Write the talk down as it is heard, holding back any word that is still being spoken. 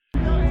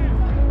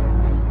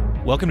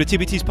Welcome to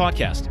TBT's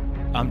podcast.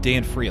 I'm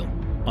Dan Friel.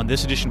 On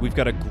this edition, we've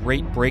got a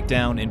great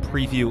breakdown and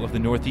preview of the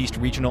Northeast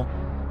Regional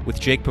with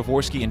Jake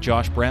Pavorsky and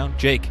Josh Brown.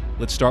 Jake,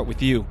 let's start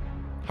with you.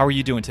 How are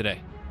you doing today?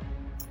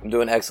 I'm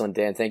doing excellent,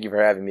 Dan. Thank you for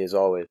having me as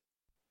always.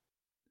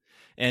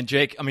 And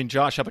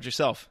Josh, how about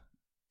yourself?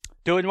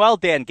 Doing well,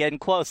 Dan. Getting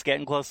close to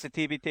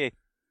TBT.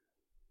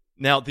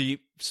 Now,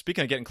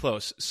 speaking of getting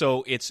close,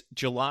 so it's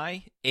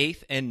July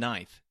 8th and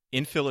 9th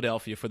in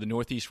Philadelphia for the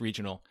Northeast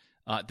Regional.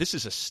 This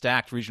is a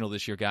stacked regional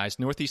this year, guys.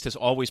 Northeast has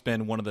always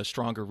been one of the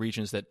stronger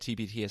regions that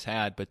TBT has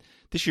had, but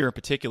this year in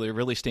particular, it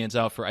really stands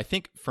out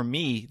for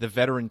me, the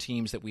veteran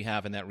teams that we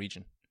have in that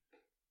region.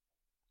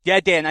 Yeah,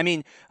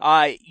 Dan,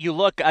 you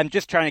look, I'm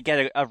just trying to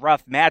get a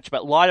rough match,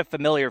 but a lot of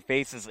familiar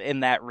faces in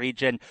that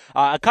region.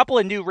 A couple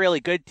of new really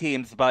good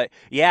teams, but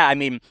yeah,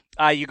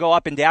 you go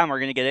up and down, we're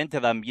going to get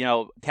into them,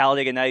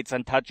 Talladega Nights,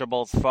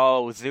 Untouchables,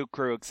 Foe, Zoo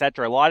Crew,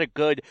 etc. A lot of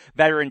good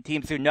veteran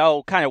teams who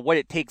know kind of what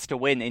it takes to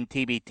win in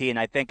TBT, and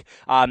I think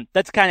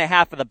that's kind of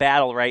half of the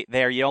battle right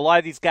there. A lot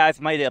of these guys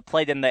might have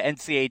played in the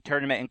NCAA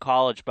tournament in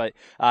college, but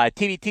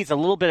TBT is a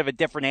little bit of a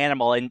different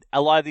animal, and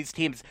a lot of these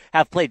teams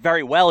have played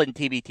very well in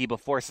TBT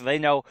before, so they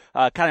know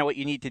kind of what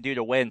you need to do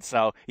to win.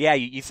 So, yeah,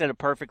 you said it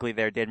perfectly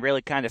there, Dan.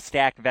 Really kind of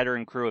stacked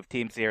veteran crew of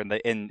teams here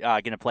going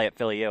to play at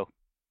Philly U.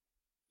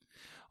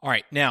 All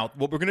right, now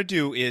what we're going to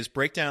do is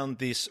break down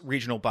this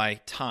regional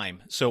by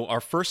time. So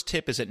our first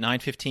tip is at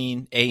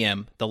 9:15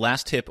 a.m. The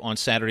last tip on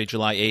Saturday,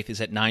 July 8th,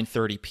 is at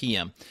 9:30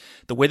 p.m.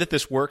 The way that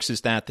this works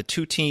is that the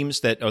four teams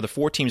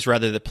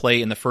that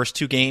play in the first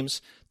two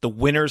games, the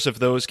winners of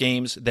those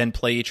games then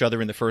play each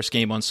other in the first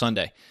game on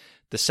Sunday.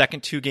 The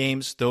second two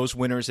games, those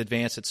winners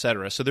advance,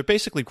 etc. So they're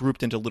basically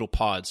grouped into little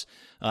pods,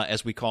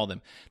 as we call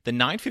them. The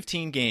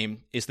 9:15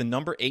 game is the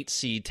number 8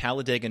 seed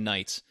Talladega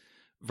Nights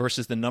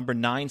versus the number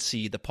 9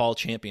 seed, the Paul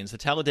Champions. The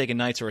Talladega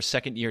Nights are a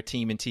second-year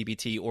team in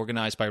TBT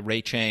organized by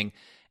Ray Chang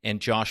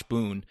and Josh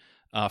Boone,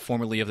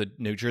 formerly of the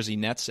New Jersey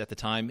Nets at the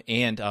time,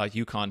 and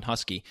UConn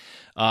Husky.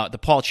 The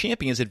Paul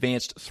Champions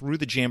advanced through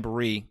the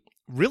Jamboree.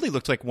 Really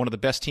looked like one of the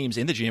best teams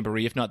in the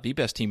Jamboree, if not the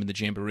best team in the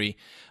Jamboree.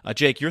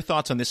 Jake, your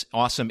thoughts on this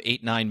awesome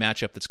 8-9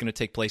 matchup that's going to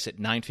take place at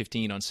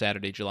 9:15 on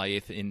Saturday, July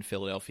 8th in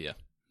Philadelphia?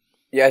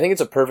 Yeah, I think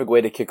it's a perfect way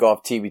to kick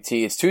off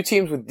TBT. It's two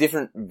teams with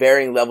different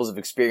varying levels of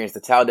experience. The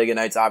Talladega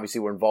Nights obviously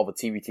were involved with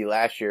TBT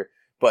last year,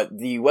 but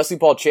the Wesley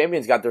Paul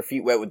Champions got their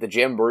feet wet with the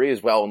Jamboree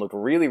as well and looked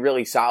really,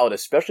 really solid,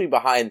 especially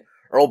behind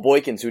Earl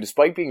Boykins, who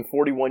despite being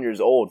 41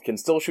 years old, can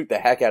still shoot the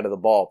heck out of the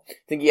ball. I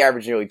think he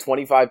averaged nearly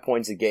 25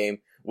 points a game,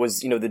 was,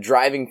 the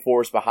driving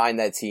force behind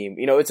that team.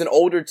 It's an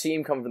older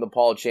team coming from the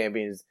Paul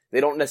Champions. They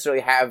don't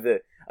necessarily have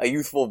a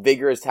youthful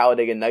vigor as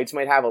Talladega Nights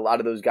might have. A lot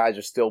of those guys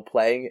are still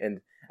playing,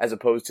 and as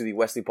opposed to the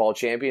Wesley Paul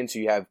Champions, so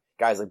you have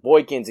guys like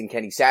Boykins and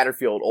Kenny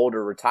Satterfield,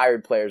 older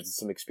retired players with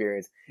some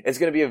experience. It's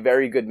going to be a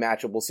very good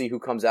matchup. We'll see who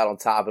comes out on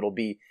top. It'll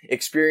be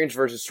experience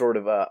versus sort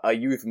of a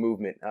youth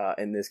movement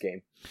in this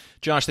game.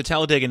 Josh, the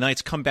Talladega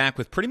Nights come back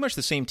with pretty much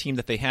the same team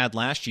that they had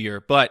last year,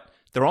 but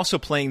they're also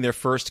playing their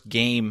first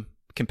game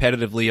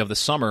competitively of the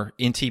summer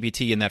in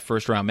TBT in that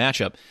first round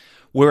matchup.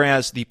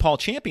 Whereas the Paul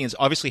Champions,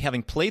 obviously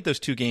having played those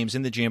two games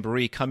in the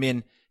Jamboree, come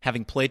in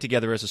having played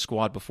together as a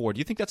squad before. Do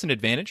you think that's an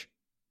advantage?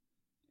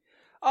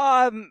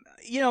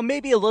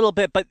 Maybe a little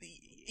bit, but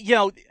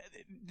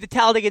the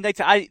Talladega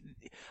Nights,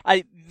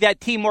 that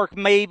teamwork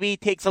maybe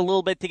takes a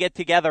little bit to get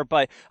together,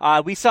 but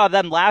we saw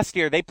them last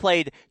year. They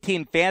played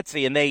Team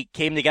Fancy, and they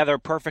came together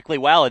perfectly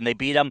well, and they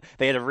beat them.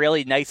 They had a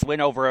really nice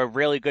win over a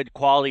really good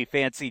quality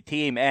Fancy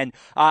team. And,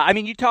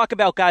 you talk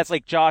about guys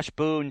like Josh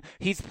Boone.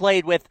 He's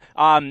played with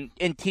in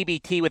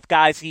TBT with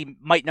guys he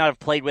might not have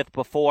played with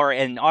before,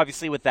 and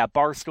obviously with that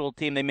Barstool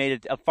team, they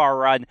made a far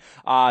run,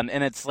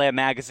 and at Slam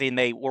Magazine,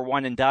 they were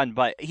one and done.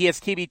 But he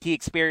has TBT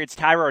experience.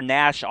 Tyrone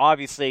Nash,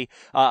 obviously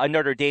a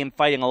Notre Dame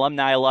Fighting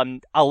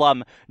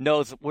alum,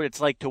 knows what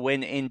it's like to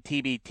win in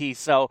TBT.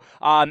 So,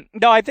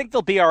 no, I think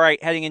they'll be all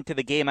right heading into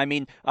the game.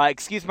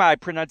 Excuse my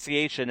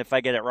pronunciation if I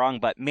get it wrong,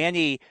 but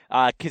Manny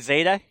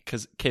Quezada?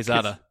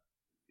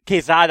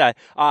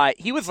 Quezada,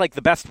 he was like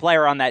the best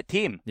player on that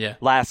team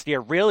last year.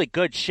 Really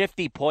good,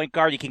 shifty point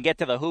guard. He can get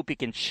to the hoop. He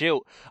can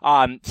shoot.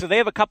 So they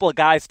have a couple of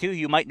guys, too,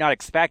 you might not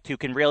expect who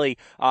can really,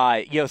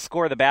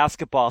 score the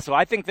basketball. So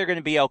I think they're going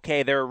to be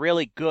okay. They're a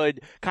really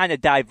good, kind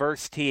of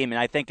diverse team, and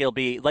I think it'll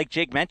be, like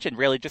Jake mentioned,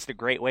 really just a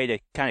great way to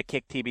kind of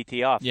kick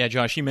TBT off. Yeah,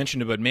 Josh, you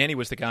mentioned it, but Manny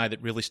was the guy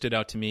that really stood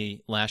out to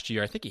me last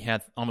year. I think he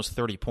had almost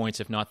 30 points,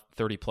 if not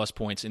 30-plus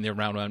points in their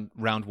round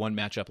one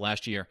matchup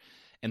last year,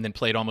 and then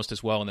played almost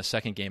as well in the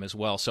second game as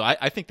well. So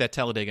I think that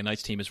Talladega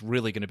Nights team is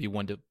really going to be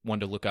one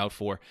to look out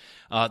for.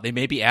 They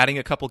may be adding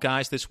a couple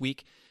guys this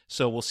week,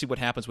 so we'll see what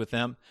happens with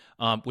them.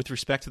 With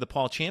respect to the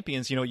Paul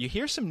Champions, you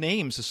hear some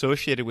names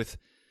associated with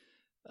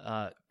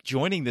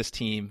joining this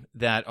team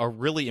that are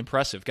really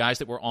impressive, guys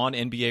that were on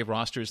NBA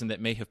rosters and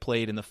that may have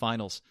played in the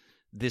finals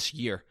this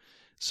year.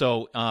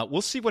 So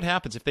we'll see what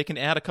happens. If they can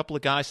add a couple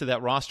of guys to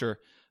that roster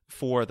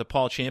for the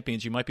Paul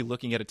Champions, you might be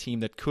looking at a team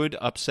that could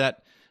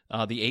upset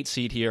the 8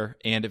 seed here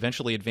and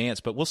eventually advance.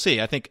 But we'll see.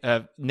 I think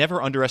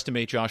never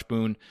underestimate Josh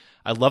Boone.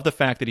 I love the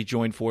fact that he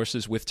joined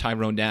forces with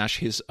Tyrone Nash,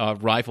 his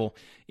rival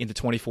in the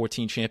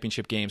 2014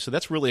 championship game. So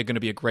that's really going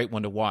to be a great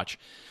one to watch.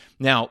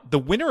 Now, the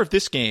winner of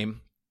this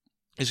game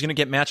is going to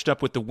get matched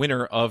up with the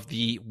winner of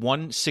the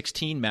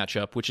 1-16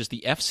 matchup, which is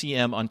the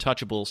FCM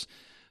Untouchables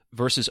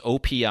versus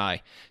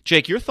OPI.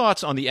 Jake, your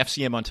thoughts on the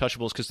FCM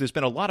Untouchables, because there's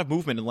been a lot of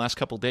movement in the last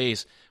couple of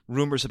days,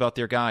 rumors about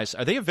their guys.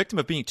 Are they a victim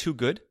of being too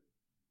good?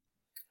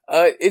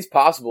 It's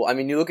possible. I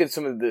mean, you look at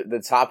some of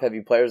the top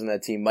heavy players on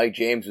that team. Mike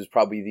James was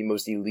probably the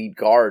most elite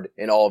guard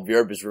in all of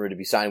Europe, is rumored to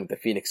be signed with the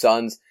Phoenix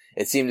Suns.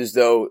 It seemed as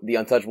though the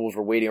Untouchables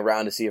were waiting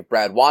around to see if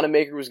Brad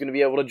Wanamaker was going to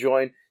be able to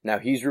join. Now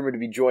he's rumored to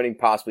be joining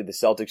possibly the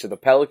Celtics or the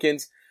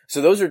Pelicans.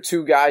 So those are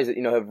two guys that,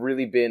 have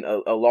really been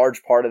a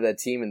large part of that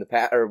team in the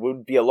past, or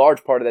would be a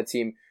large part of that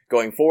team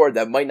going forward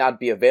that might not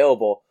be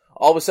available.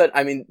 All of a sudden,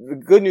 I mean, the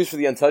good news for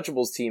the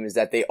Untouchables team is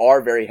that they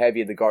are very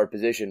heavy at the guard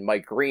position.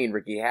 Mike Green,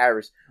 Ricky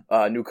Harris,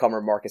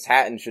 newcomer Marcus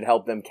Hatton should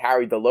help them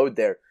carry the load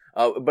there.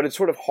 But it's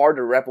sort of hard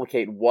to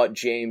replicate what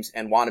James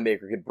and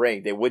Wanamaker could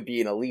bring. They would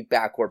be an elite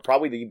backcourt,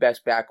 probably the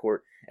best backcourt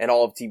in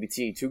all of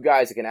TBT. Two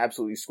guys that can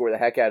absolutely score the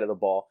heck out of the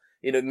ball.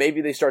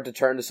 Maybe they start to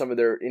turn to some of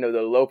their,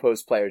 the low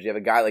post players. You have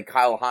a guy like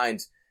Kyle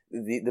Hines,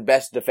 the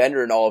best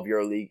defender in all of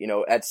EuroLeague,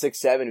 at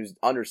 6'7", who's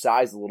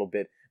undersized a little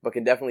bit, but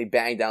can definitely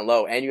bang down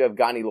low. And you have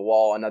Gani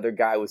Lawal, another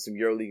guy with some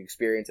EuroLeague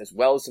experience, as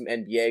well as some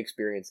NBA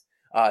experience.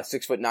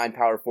 6'9"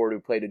 power forward who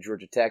played at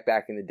Georgia Tech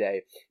back in the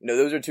day.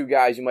 Those are two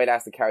guys you might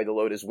ask to carry the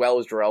load, as well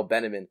as Jarrell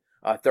Benjamin,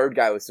 a third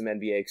guy with some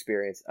NBA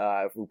experience,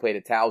 who played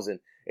at Towson.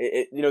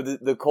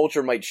 The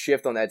culture might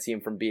shift on that team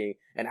from being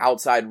an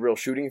outside real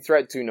shooting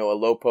threat to, a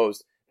low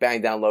post,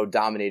 bang down low,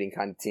 dominating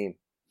kind of team.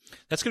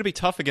 That's going to be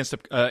tough against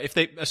if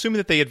they, assuming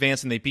that they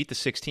advance and they beat the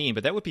 16,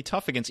 but that would be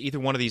tough against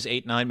either one of these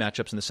 8-9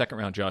 matchups in the second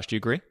round. Josh, do you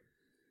agree?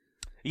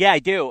 Yeah, I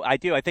do. I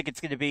think it's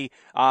going to be,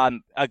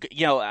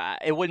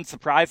 it wouldn't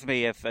surprise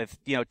me if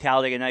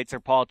Talladega Nights or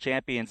Paul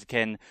Champions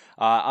can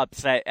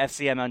upset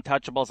FCM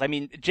Untouchables. I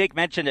mean, Jake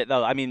mentioned it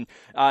though. I mean,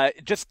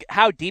 just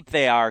how deep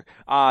they are.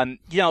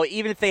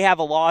 Even if they have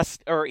a loss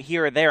or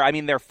here or there, I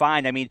mean, they're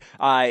fine. I mean,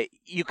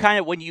 you kind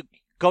of, when you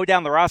go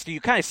down the roster,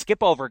 you kind of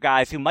skip over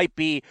guys who might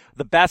be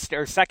the best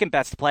or second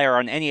best player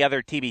on any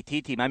other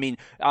TBT team. I mean,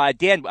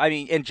 Dan,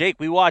 and Jake,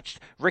 we watched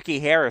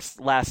Ricky Harris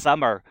last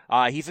summer.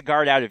 He's a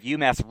guard out of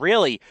UMass,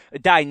 really a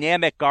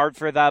dynamic guard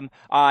for them.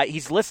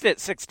 He's listed at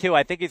 6'2".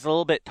 I think he's a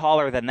little bit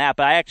taller than that,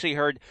 but I actually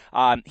heard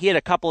he had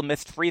a couple of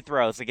missed free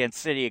throws against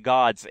City of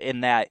Gods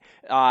in that,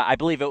 I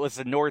believe it was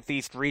the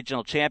Northeast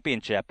Regional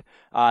Championship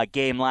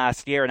game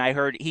last year, and I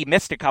heard he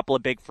missed a couple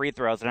of big free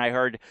throws, and I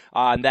heard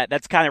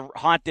that's kind of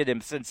haunted him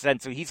since then.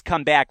 So he's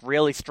come back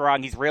really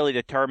strong. He's really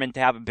determined to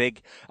have a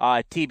big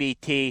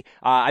TBT.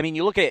 I mean,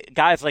 you look at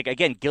guys like,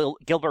 again,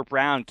 Gilbert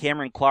Brown,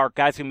 Cameron Clark,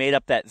 guys who made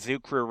up that Zoo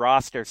Crew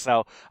roster.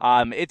 So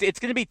it's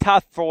going to be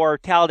tough for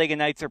Talladega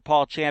Nights or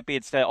Paul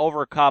Champions to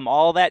overcome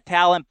all that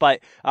talent.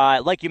 But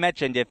like you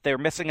mentioned, if they're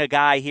missing a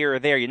guy here or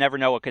there, you never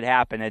know what could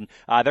happen. And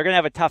they're going to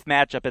have a tough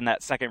matchup in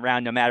that second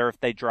round, no matter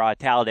if they draw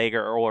Talladega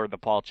or the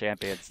Paul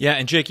Champions. Yeah,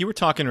 and Jake, you were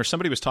talking, or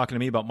somebody was talking to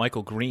me about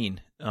Michael Green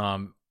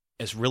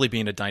as really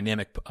being a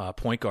dynamic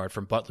point guard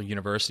from Butler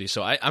University.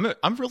 So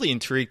I'm really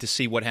intrigued to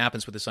see what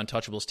happens with this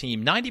Untouchables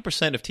team.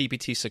 90% of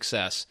TPT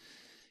success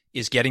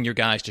is getting your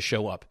guys to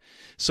show up.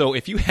 So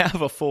if you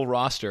have a full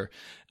roster,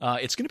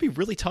 it's going to be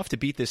really tough to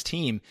beat this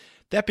team.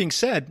 That being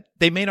said,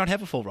 they may not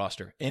have a full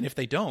roster. And if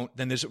they don't,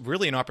 then there's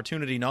really an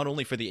opportunity not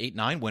only for the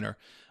 8-9 winner,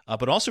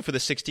 but also for the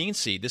 16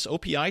 seed. This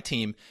OPI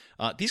team,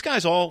 these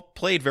guys all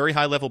played very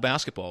high-level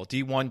basketball.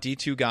 D1,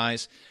 D2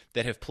 guys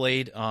that have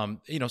played,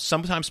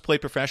 sometimes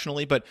played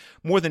professionally, but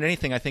more than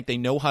anything, I think they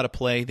know how to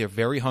play. They're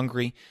very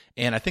hungry,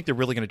 and I think they're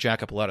really going to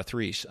jack up a lot of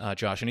threes.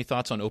 Josh, any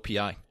thoughts on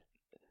OPI?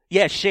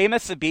 Yeah,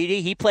 Seamus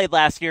Abidi, he played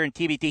last year in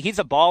TBT. He's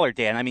a baller,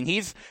 Dan. I mean,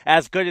 he's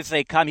as good as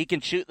they come. He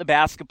can shoot the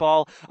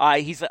basketball.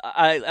 He's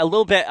a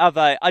little bit of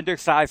an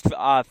undersized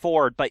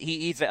forward, but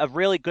he's a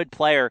really good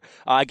player,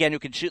 again, who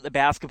can shoot the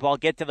basketball,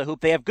 get to the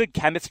hoop. They have good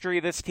chemistry,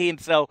 this team.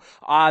 So,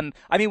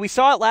 we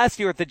saw it last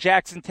year with the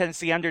Jackson,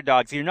 Tennessee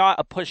Underdogs. You're not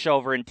a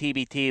pushover in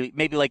TBT,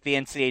 maybe like the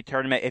NCAA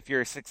tournament if you're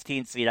a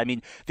 16 seed. I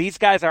mean, these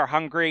guys are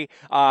hungry.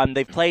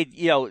 They've played,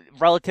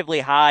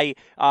 relatively high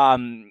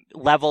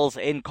levels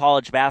in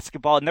college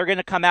basketball, and they're going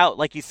to come out,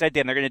 like you said,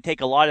 Dan, they're going to take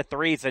a lot of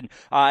threes. And,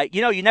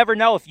 you never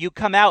know if you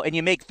come out and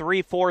you make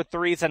 3-4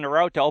 threes in a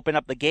row to open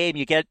up the game,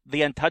 you get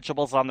the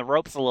Untouchables on the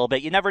ropes a little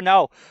bit. You never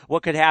know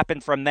what could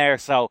happen from there.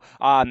 So,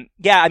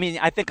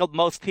 I think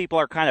most people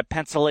are kind of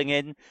penciling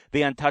in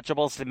the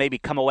Untouchables to maybe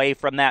come away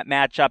from that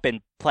matchup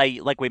and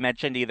play, like we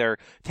mentioned, either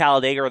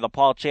Talladega or the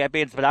Paul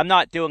Champions, but I'm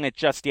not doing it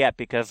just yet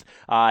because,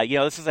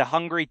 this is a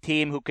hungry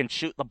team who can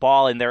shoot the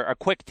ball, and they're a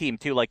quick team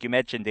too, like you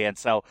mentioned, Dan.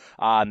 So,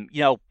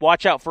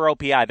 watch out for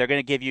OPI. They're going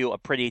to give you a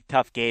pretty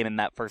tough game in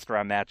that first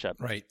round matchup.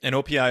 Right. And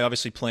OPI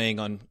obviously playing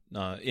on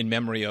in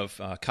memory of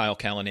Kyle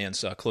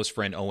Callinan's close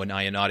friend Owen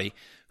Iannotti,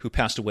 who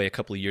passed away a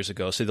couple of years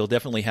ago. So they'll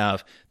definitely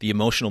have the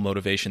emotional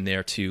motivation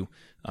there to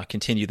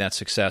continue that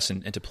success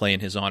and to play in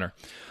his honor.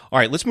 All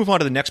right, let's move on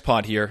to the next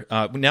pod here.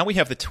 Now we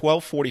have the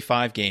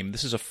 12:45 game.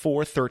 This is a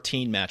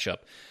 4-13 matchup.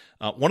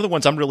 One of the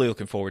ones I'm really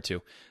looking forward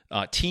to.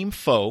 Team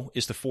Foe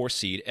is the 4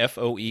 seed,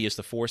 FOE is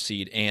the 4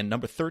 seed, and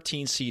number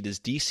 13 seed is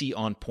DC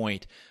On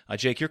Point.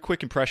 Jake, your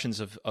quick impressions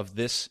of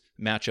this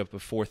matchup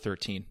of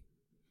 4-13.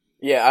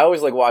 Yeah, I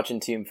always like watching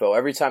Team Foe.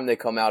 Every time they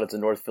come out, it's a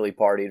North Philly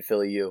party at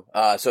Philly U.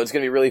 So it's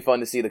going to be really fun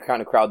to see the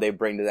kind of crowd they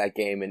bring to that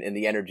game and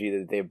the energy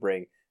that they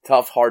bring.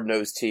 Tough,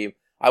 hard-nosed team.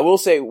 I will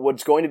say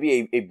what's going to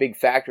be a big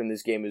factor in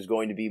this game is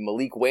going to be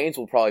Malik Waynes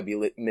will probably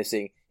be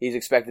missing. He's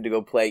expected to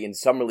go play in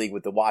Summer League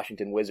with the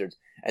Washington Wizards.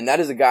 And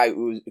that is a guy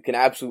who can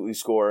absolutely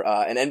score.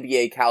 An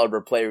NBA caliber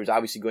player who's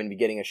obviously going to be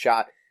getting a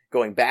shot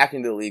going back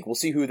into the league. We'll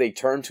see who they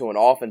turn to on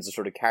offense to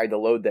sort of carry the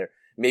load there.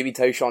 Maybe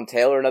Tyshawn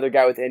Taylor, another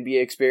guy with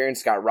NBA experience.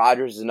 Scott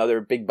Rogers is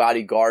another big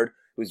body guard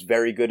who's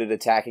very good at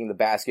attacking the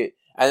basket.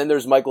 And then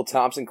there's Michael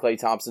Thompson, Klay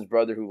Thompson's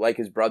brother, who, like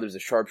his brother, is a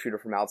sharpshooter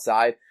from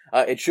outside.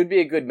 It should be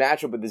a good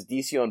matchup with this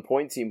DC On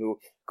Point team, who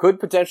could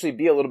potentially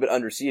be a little bit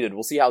underseeded.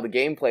 We'll see how the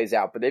game plays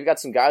out. But they've got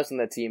some guys on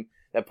that team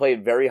that play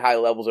at very high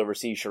levels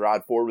overseas.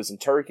 Sherrod Ford was in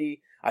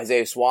Turkey.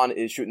 Isaiah Swan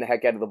is shooting the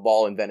heck out of the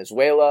ball in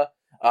Venezuela.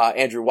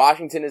 Andrew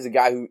Washington is a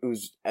guy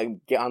who's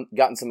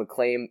gotten some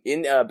acclaim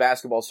in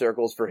basketball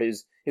circles for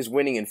his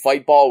winning in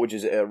fight ball, which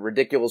is a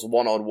ridiculous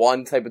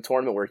one-on-one type of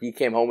tournament where he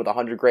came home with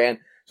 $100,000.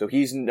 So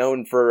he's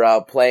known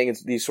for playing in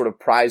these sort of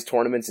prize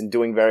tournaments and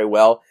doing very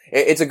well.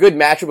 It's a good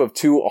matchup of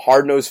two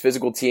hard-nosed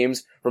physical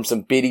teams from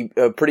some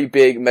pretty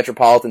big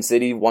metropolitan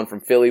city, one from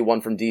Philly,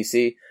 one from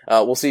DC.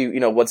 We'll see,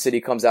 what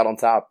city comes out on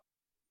top.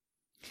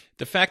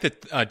 The fact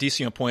that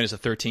DC On Point is a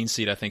 13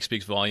 seed, I think,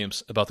 speaks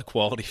volumes about the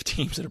quality of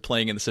teams that are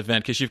playing in this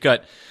event, because you've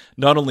got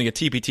not only a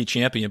TBT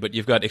champion, but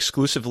you've got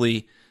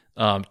exclusively,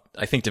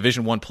 I think,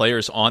 Division I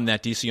players on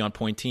that DC On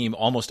Point team,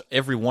 almost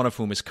every one of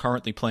whom is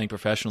currently playing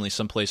professionally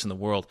someplace in the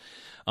world.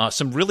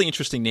 Some really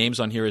interesting names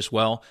on here as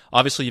well.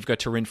 Obviously, you've got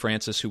Turin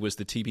Francis, who was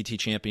the TBT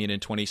champion in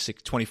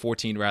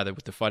 2014,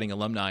 with the Fighting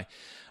Alumni.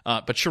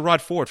 But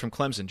Sherrod Ford from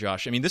Clemson,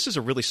 Josh. I mean, this is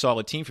a really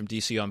solid team from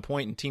DC On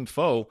Point, and Team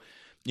Foe,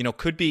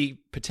 could be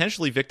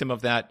potentially victim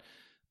of that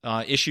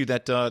issue,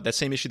 that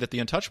same issue that the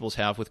Untouchables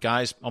have with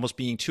guys almost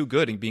being too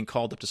good and being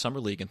called up to Summer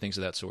League and things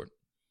of that sort.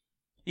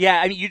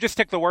 Yeah, I mean, you just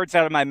took the words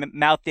out of my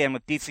mouth, Dan,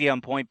 with DC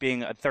On Point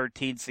being a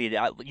 13 seed.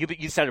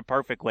 You said it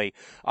perfectly.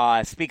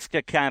 Speaks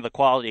to kind of the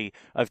quality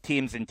of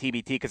teams in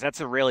TBT, because that's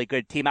a really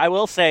good team. I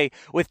will say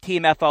with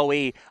Team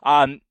FOE,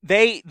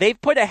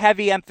 they've put a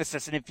heavy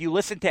emphasis, and if you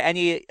listen to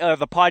any of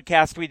the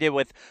podcast we did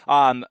with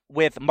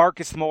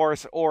Marcus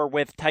Morris or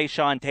with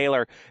Tyshawn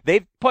Taylor,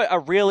 they've put a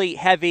really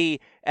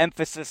heavy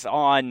emphasis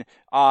on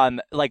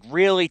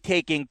really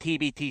taking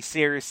TBT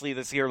seriously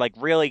this year, like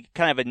really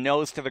kind of a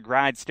nose to the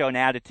grindstone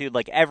attitude.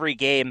 Like every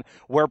game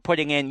we're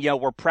putting in,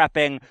 we're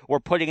prepping, we're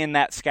putting in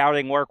that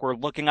scouting work, we're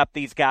looking up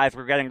these guys,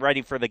 we're getting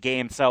ready for the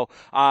game. So,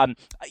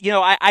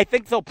 I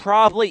think they'll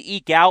probably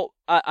eke out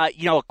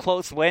a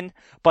close win,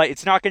 but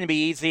it's not going to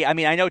be easy. I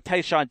mean, I know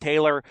Tyshawn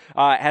Taylor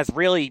has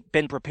really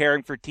been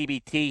preparing for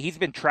TBT. He's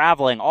been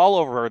traveling all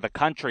over the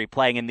country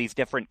playing in these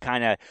different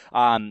kind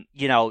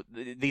of,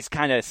 these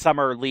kind of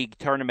summer league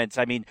tournaments.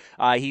 I mean,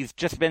 he's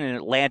just been in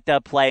Atlanta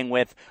playing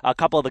with a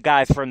couple of the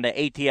guys from the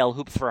ATL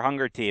Hoops for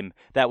Hunger team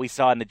that we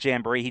saw in the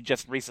Jamboree. He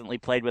just recently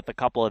played with a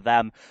couple of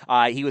them.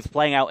 He was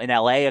playing out in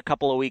LA a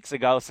couple of weeks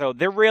ago. So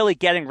they're really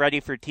getting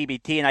ready for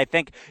TBT, and I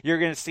think you're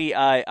going to see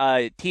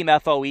a Team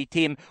FOE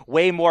team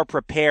way more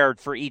prepared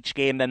for each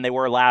game than they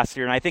were last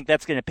year, and I think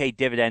that's going to pay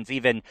dividends,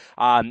 even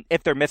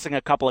if they're missing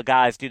a couple of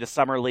guys due to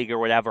Summer League or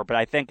whatever. But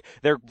I think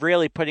they're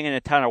really putting in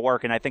a ton of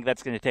work, and I think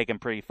that's going to take them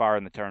pretty far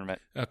in the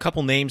tournament. A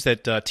couple names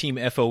that Team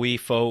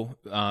Foe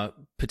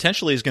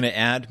potentially is going to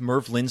add: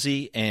 Merv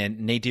Lindsay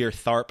and Nadir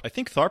Tharp. I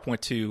think Tharp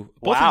went to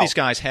both of these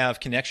guys have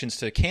connections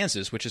to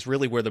Kansas, which is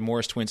really where the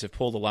Morris twins have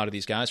pulled a lot of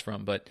these guys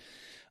from. But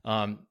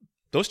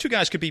those two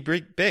guys could be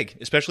big,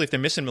 especially if they're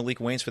missing Malik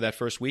Waynes for that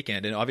first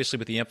weekend. And obviously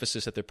with the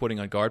emphasis that they're putting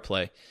on guard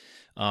play,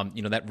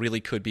 that really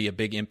could be a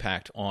big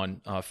impact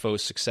on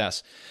Foe's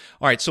success.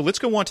 All right, so let's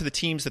go on to the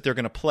teams that they're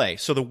going to play.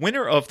 So the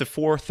winner of the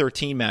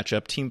 4-13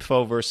 matchup, Team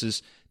Foe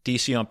versus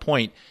DC On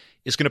Point,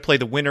 is going to play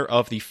the winner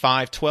of the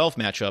 5-12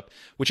 matchup,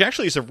 which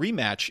actually is a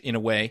rematch in a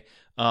way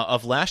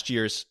of last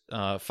year's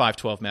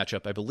 5-12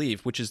 matchup, I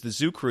believe, which is the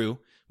Zoo Crew,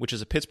 which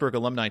is a Pittsburgh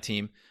alumni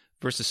team,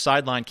 versus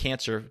Sideline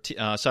Cancer,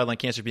 Sideline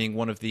Cancer being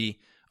one of the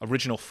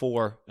original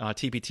 4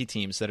 TBT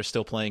teams that are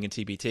still playing in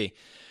TBT.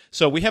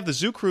 So we have the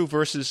Zoo Crew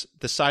versus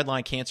the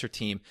Sideline Cancer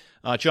team.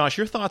 Josh,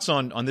 your thoughts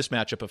on this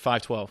matchup of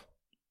 5-12?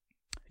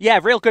 Yeah,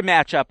 real good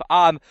matchup.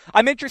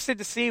 I'm interested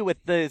to see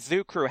with the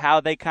Zoo Crew how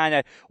they kind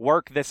of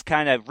work this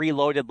kind of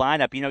reloaded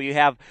lineup. You know, you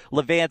have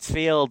Levance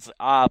Fields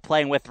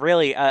playing with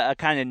really a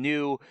kind of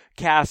new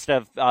cast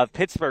of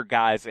Pittsburgh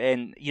guys.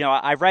 And, you know,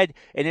 I read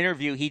an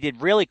interview. He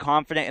did really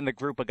confident in the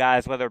group of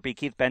guys, whether it be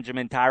Keith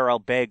Benjamin, Tyrell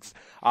Biggs,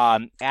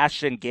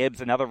 Ashton Gibbs,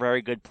 another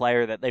very good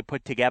player that they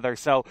put together.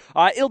 So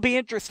it'll be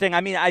interesting.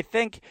 I mean, I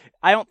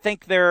don't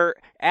think they're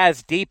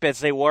as deep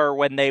as they were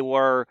when they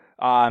were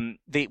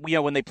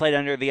when they played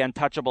under the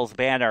Untouchables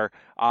banner,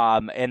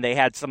 and they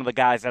had some of the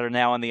guys that are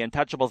now on the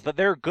Untouchables, but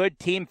they're a good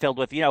team filled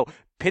with,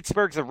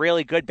 Pittsburgh's a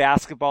really good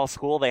basketball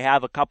school. They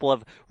have a couple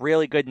of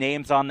really good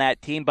names on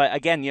that team. But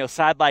again,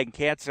 Sideline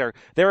Cancer,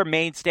 they're a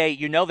mainstay.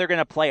 You know they're going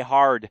to play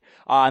hard.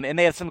 And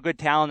they have some good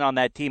talent on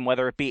that team,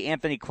 whether it be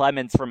Anthony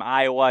Clemens from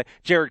Iowa,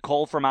 Jared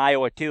Cole from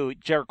Iowa, too.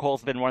 Jared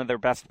Cole's been one of their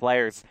best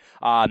players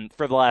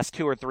for the last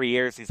 2 or 3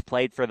 years he's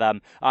played for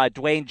them.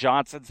 Dwayne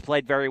Johnson's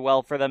played very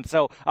well for them.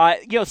 So,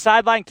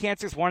 Sideline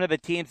Cancer's one of the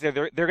teams. They're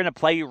going to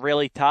play you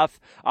really tough.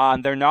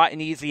 They're not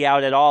an easy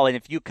out at all. And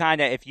if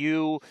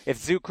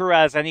Zoo Crew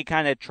has any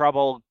kind of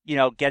trouble,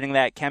 getting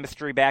that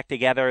chemistry back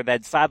together,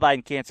 then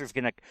Sideline Cancer is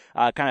going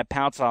to kind of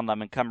pounce on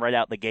them and come right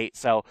out the gate.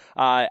 So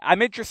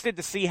I'm interested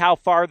to see how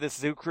far this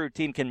Zoo Crew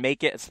team can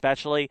make it,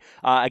 especially,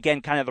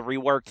 again, kind of the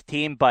reworked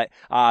team. But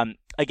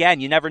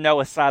again, you never know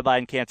with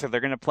Sideline Cancer. They're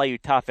going to play you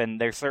tough,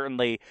 and they're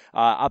certainly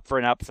up for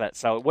an upset.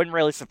 So it wouldn't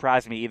really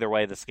surprise me either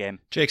way this game.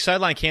 Jake,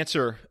 Sideline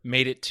Cancer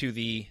made it to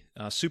the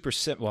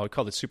we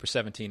called it Super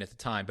 17 at the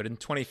time, but in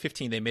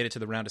 2015 they made it to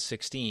the round of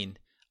 16.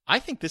 I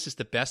think this is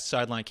the best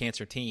Sideline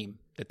Cancer team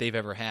that they've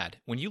ever had.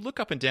 When you look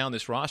up and down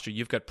this roster,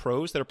 you've got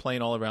pros that are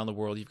playing all around the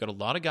world. You've got a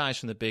lot of guys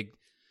from the Big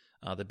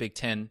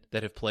Ten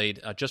that have played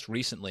just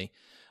recently.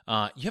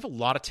 You have a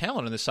lot of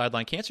talent on this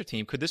Sideline Cancer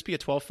team. Could this be a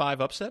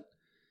 12-5 upset?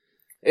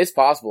 It's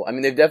possible. I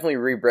mean, they've definitely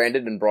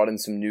rebranded and brought in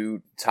some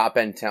new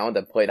top-end talent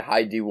that played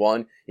high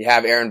D1. You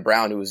have Aaron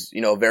Brown, who was,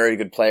 a very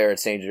good player at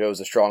St.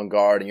 Joe's, a strong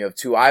guard. And you have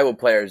 2 Iowa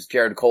players.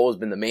 Jared Cole has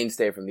been the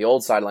mainstay from the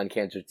old Sideline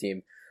Cancer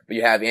team. But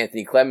you have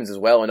Anthony Clemens as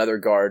well, another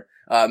guard.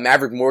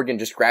 Maverick Morgan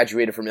just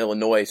graduated from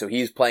Illinois, so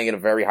he's playing at a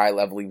very high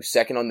level. He was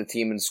second on the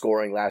team in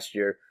scoring last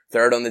year,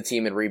 third on the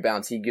team in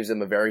rebounds. He gives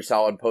them a very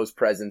solid post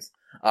presence.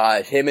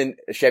 Him and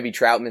Chevy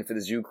Troutman for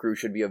the Zoo Crew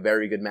should be a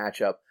very good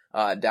matchup.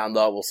 Down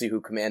low, we'll see who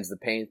commands the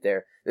paint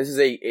there. This is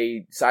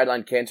a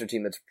Sideline Cancer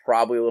team that's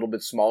probably a little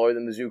bit smaller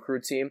than the Zoo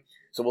Crew team,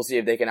 so we'll see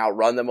if they can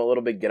outrun them a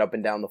little bit, get up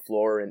and down the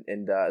floor,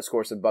 and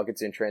score some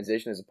buckets in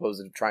transition as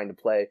opposed to trying to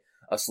play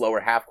a slower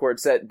half-court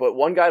set. But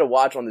one guy to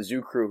watch on the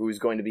Zoo Crew who's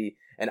going to be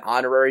an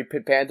honorary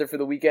Pitt Panther for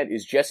the weekend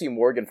is Jesse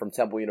Morgan from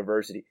Temple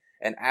University.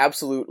 An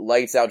absolute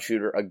lights-out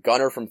shooter, a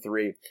gunner from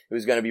 3,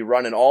 who's going to be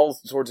running all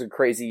sorts of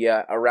crazy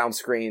around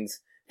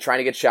screens, trying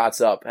to get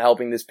shots up,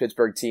 helping this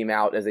Pittsburgh team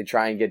out as they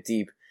try and get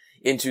deep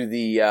into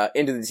the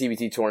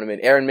TBT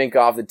tournament. Aaron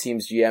Minkoff, the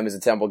team's GM, is a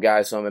Temple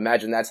guy, so I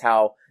imagine that's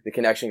how the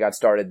connection got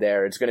started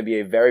there. It's going to be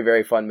a very,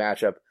 very fun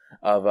matchup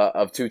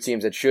of 2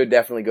 teams that should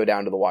definitely go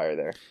down to the wire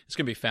there. It's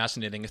going to be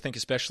fascinating. I think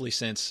especially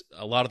since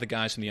a lot of the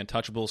guys from the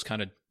Untouchables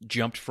kind of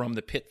jumped from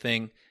the Pitt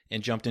thing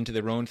and jumped into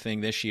their own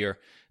thing this year,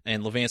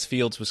 and Levance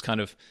Fields was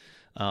kind of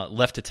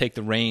left to take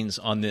the reins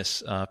on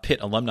this Pitt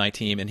alumni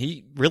team, and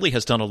he really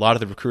has done a lot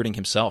of the recruiting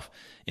himself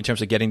in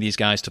terms of getting these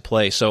guys to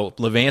play. So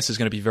Levance is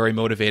going to be very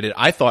motivated.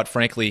 I thought,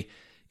 frankly,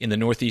 in the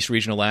Northeast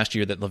Regional last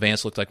year that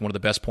Levance looked like one of the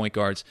best point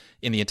guards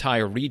in the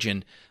entire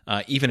region,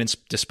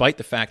 despite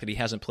the fact that he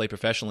hasn't played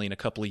professionally in a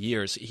couple of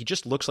years. He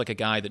just looks like a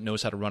guy that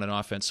knows how to run an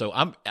offense. So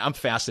I'm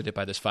fascinated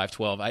by this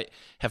 5-12. I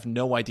have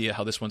no idea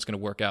how this one's going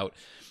to work out.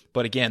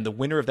 But again, the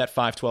winner of that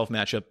 5-12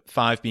 matchup,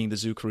 5 being the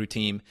Zoo Crew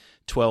team,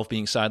 12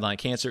 being Sideline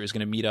Cancer, is going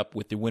to meet up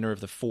with the winner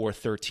of the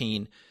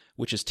 4-13,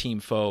 which is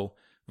Team Foe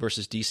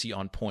versus DC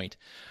on Point.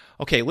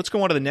 Okay, let's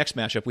go on to the next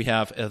matchup. We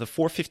have the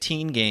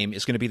 4:15 game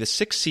is going to be the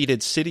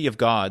 6-seeded City of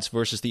Gods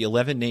versus the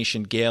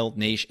 11-seeded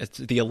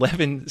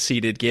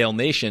Gale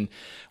Nation,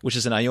 which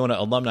is an Iona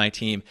alumni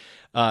team.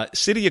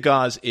 City of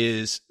Gods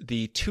is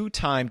the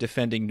 2-time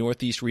defending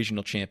Northeast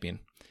Regional champion.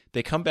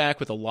 They come back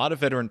with a lot of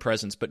veteran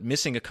presence, but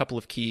missing a couple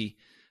of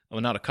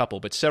not a couple,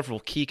 but several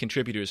key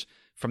contributors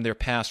from their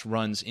past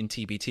runs in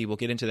TBT. We'll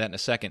get into that in a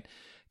second.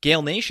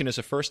 Gale Nation is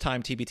a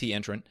first-time TBT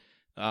entrant,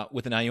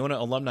 with an Iona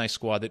alumni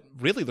squad that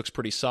really looks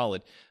pretty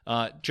solid.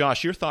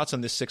 Josh, your thoughts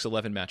on this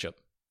 6-11 matchup?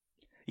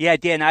 Yeah,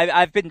 Dan,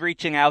 I've been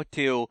reaching out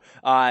to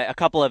a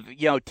couple of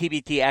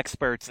TBT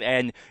experts,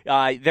 and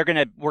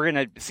we're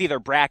gonna see their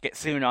bracket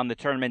soon on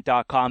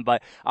thetournament.com.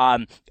 But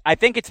I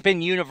think it's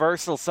been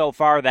universal so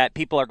far that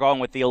people are going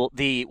with the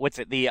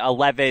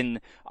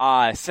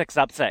 11-6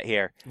 upset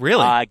here.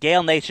 Really,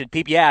 Gale Nation.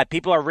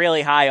 People are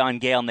really high on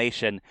Gale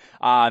Nation.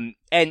 And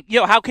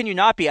how can you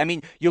not be? I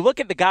mean, you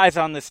look at the guys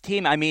on this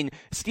team. I mean,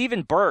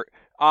 Stephen Burt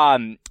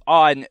on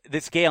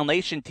this Gale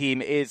Nation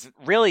team is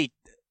really.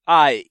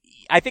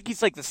 I think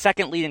he's like the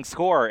second leading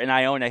scorer in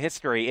Iona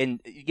history, and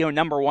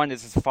number 1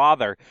 is his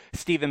father,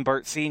 Stephen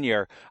Burt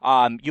Sr.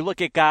 You look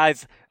at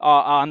guys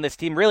on this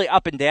team, really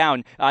up and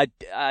down.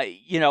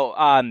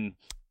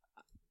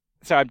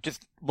 So I'm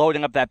just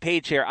loading up that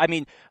page here. I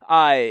mean,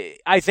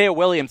 Isaiah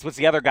Williams was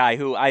the other guy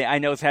who I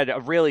know has had a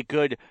really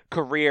good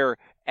career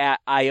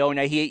at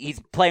Iona. He's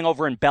playing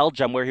over in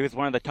Belgium, where he was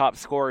one of the top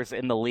scorers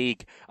in the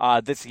league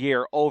this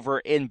year over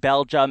in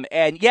Belgium.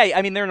 And yeah,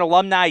 I mean, they're an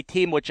alumni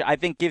team, which I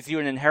think gives you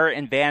an inherent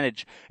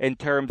advantage in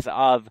terms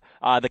of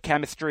the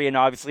chemistry and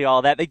obviously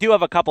all that. They do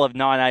have a couple of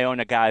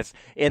non-Iona guys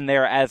in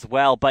there as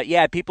well. But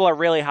yeah, people are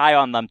really high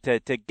on them to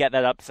get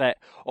that upset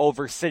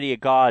over City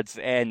of Gods.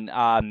 And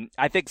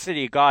I think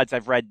City of Gods,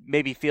 I've read,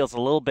 maybe feels a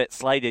little bit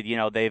slighted. You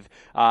know, they've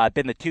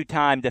been the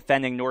two-time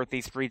defending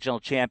Northeast Regional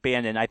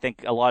champion, and I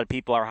think a lot of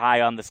people are high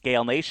on the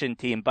Gale Nation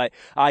team. But,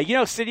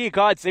 City of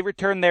Gods, they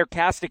returned their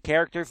cast of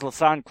characters.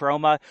 Lasan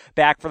Chroma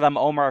back for them.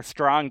 Omar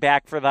Strong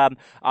back for them.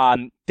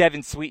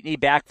 Devin Sweetney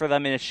back for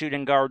them in a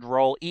shooting guard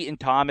role. Eaton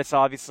Thomas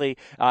obviously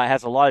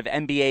has a lot of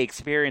NBA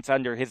experience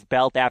under his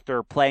belt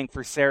after playing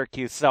for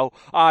Syracuse. So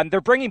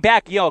they're bringing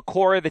back, a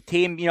core of the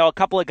team. A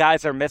couple of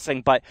guys are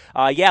missing. But,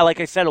 like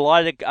I said, a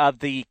lot of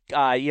the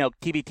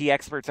TBT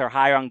experts are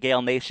high on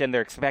Gale Nation.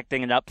 They're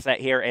expecting an upset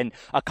here. And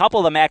a couple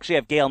of them actually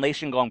have Gale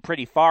Nation going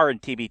pretty far in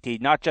TBT,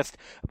 not just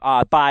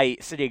by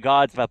City of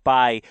Gods, but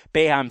by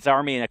Bayham's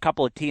Army and a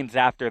couple of teams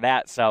after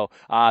that. So,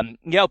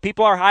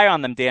 people are high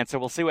on them, Dan, so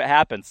we'll see what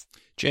happens.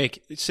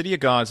 Jake, City of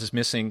Gods is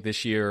missing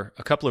this year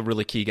a couple of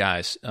really key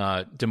guys.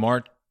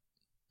 DeMar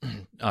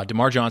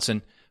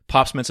Johnson,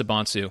 Pops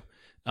Mensah-Bonsu,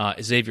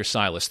 Xavier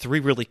Silas, three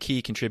really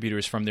key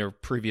contributors from their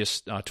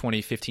previous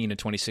 2015 and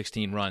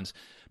 2016 runs.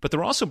 But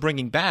they're also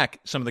bringing back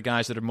some of the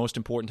guys that are most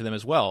important to them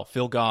as well.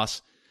 Phil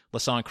Goss,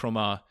 Lasan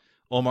Chroma,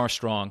 Omar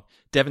Strong.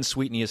 Devin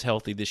Sweetney is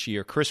healthy this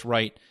year. Chris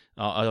Wright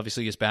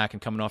obviously is back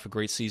and coming off a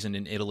great season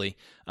in Italy.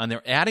 And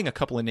they're adding a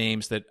couple of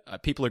names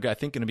that people are, I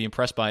think, going to be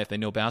impressed by if they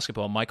know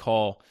basketball. Mike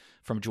Hall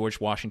from George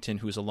Washington,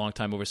 who's a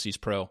longtime overseas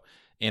pro,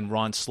 and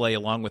Ron Slay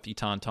along with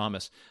Eaton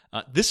Thomas.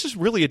 This is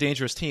really a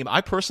dangerous team. I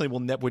personally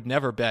would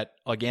never bet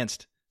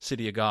against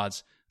City of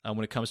Gods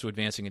when it comes to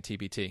advancing in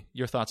TBT.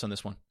 Your thoughts on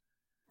this one?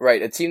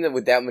 Right, a team that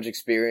with that much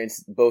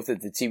experience, both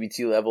at the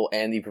TBT level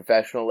and the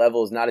professional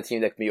level, is not a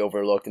team that can be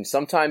overlooked. And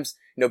sometimes,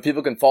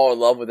 people can fall in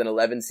love with an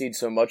 11 seed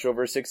so much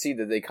over a 6 seed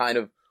that they kind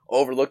of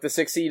overlook the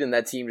 6 seed, and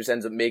that team just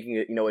ends up making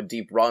a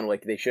deep run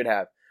like they should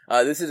have.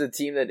 This is a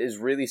team that is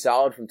really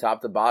solid from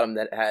top to bottom,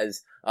 that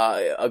has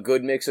a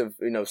good mix of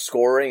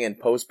scoring and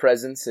post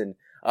presence, and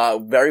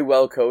very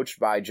well coached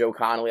by Joe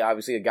Connolly,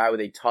 obviously a guy with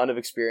a ton of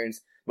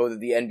experience both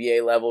at the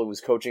NBA level. He was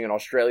coaching in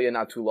Australia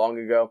not too long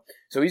ago.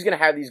 So he's going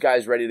to have these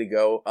guys ready to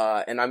go.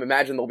 And I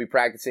imagine they'll be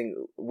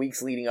practicing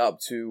weeks leading up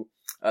to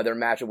their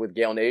matchup with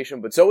Gale Nation.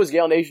 But so is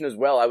Gale Nation as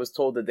well. I was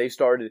told that they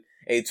started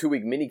a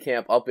 2-week mini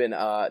camp up in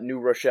New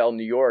Rochelle,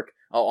 New York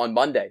on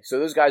Monday. So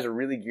those guys are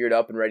really geared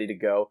up and ready to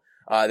go.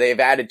 They have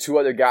added 2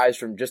 other guys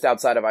from just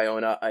outside of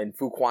Iona in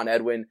Fuquan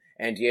Edwin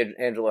and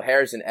D'Angelo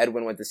Harrison.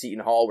 Edwin went to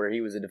Seton Hall, where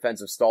he was a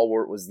defensive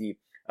stalwart, was the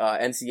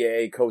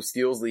NCAA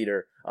co-steals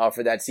leader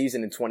for that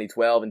season in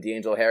 2012, and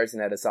D'Angelo Harrison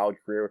had a solid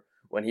career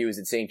when he was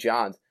at St.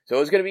 John's.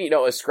 So it's going to be,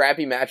 a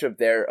scrappy matchup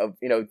there of,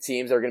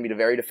 teams that are going to be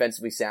very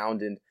defensively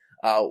sound, and,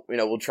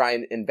 we'll try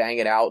and bang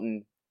it out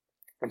and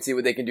see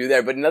what they can do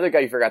there. But another guy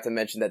you forgot to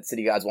mention that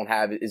City Gods won't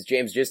have is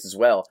James Gist as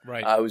well,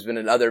 right? Who's been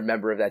another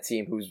member of that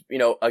team who's,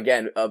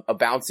 again, a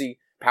bouncy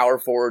power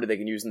forward they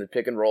can use in the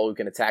pick and roll, who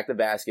can attack the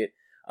basket.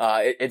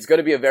 It's going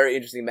to be a very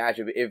interesting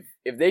matchup.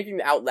 If they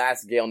can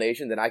outlast Gale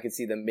Nation, then I can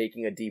see them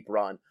making a deep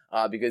run.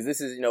 Because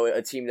this is,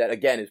 a team that,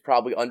 again, is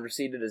probably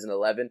underseeded as an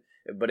 11,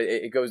 but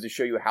it goes to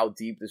show you how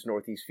deep this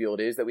Northeast field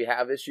is that we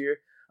have this year.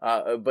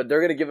 But they're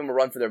going to give them a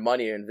run for their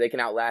money, and if they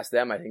can outlast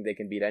them, I think they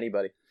can beat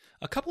anybody.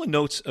 A couple of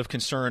notes of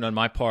concern on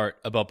my part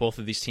about both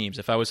of these teams.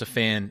 If I was a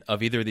fan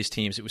of either of these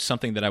teams, it was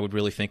something that I would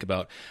really think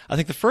about. I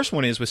think the first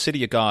one is with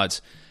City of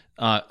Gods.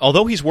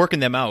 Although he's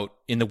working them out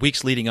in the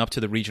weeks leading up to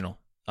the regional,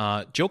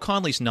 Joe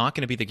Conley's not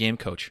going to be the game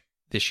coach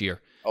this year.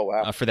 Oh,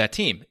 wow. For that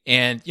team.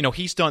 And,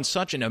 he's done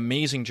such an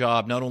amazing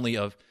job not only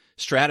of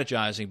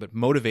strategizing but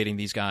motivating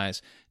these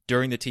guys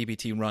during the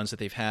TBT runs that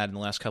they've had in the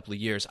last couple of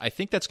years. I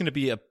think that's going to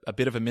be a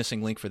bit of a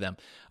missing link for them.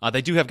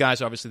 They do have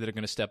guys, obviously, that are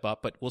going to step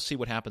up, but we'll see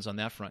what happens on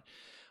that front.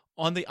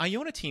 On the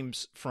Iona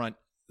team's front,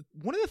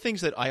 one of the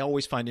things that I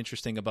always find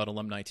interesting about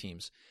alumni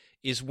teams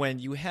is when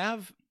you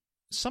have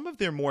some of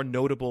their more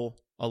notable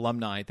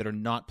alumni that are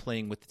not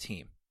playing with the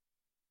team.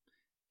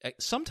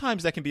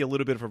 Sometimes that can be a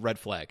little bit of a red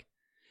flag,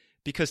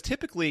 because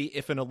typically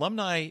if an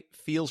alumni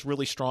feels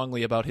really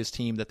strongly about his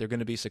team that they're going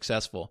to be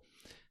successful,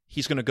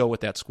 he's going to go with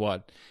that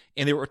squad.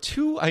 And there are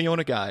 2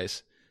 Iona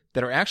guys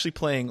that are actually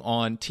playing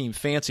on Team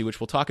Fancy, which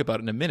we'll talk about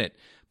in a minute.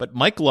 But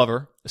Mike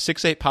Glover, a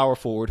 6'8" power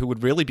forward who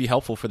would really be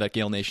helpful for that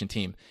Gale Nation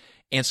team,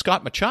 and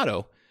Scott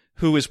Machado,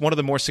 who is one of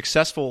the more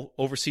successful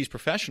overseas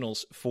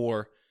professionals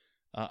for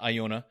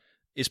Iona,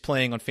 is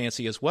playing on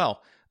Fancy as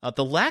well.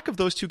 The lack of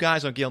those 2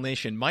 guys on Gale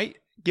Nation might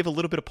give a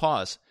little bit of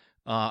pause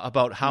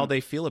about how they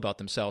feel about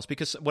themselves.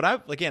 Because what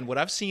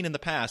I've seen in the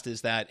past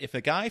is that if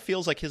a guy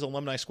feels like his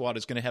alumni squad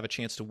is going to have a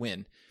chance to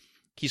win,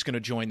 he's going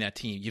to join that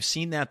team. You've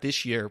seen that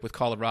this year with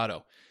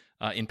Colorado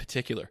in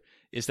particular,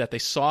 is that they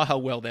saw how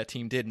well that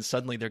team did, and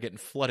suddenly they're getting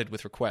flooded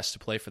with requests to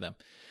play for them.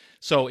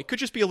 So it could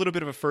just be a little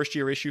bit of a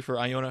first-year issue for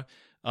Iona,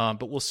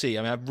 but we'll see.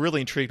 I mean, I'm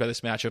really intrigued by this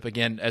matchup,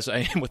 again, as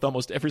I am with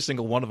almost every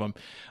single one of them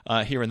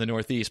here in the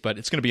Northeast, but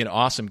it's going to be an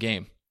awesome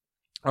game.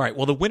 All right,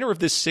 well, the winner of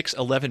this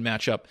 6-11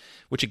 matchup,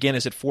 which again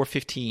is at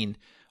 4:15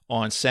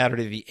 on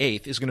Saturday the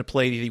 8th, is going to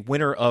play the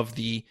winner of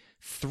the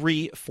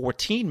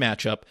 3-14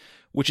 matchup,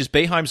 which is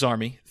Boeheim's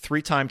Army,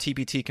 3-time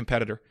TBT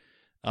competitor,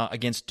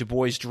 against Du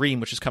Bois Dream,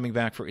 which is coming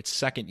back for its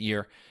second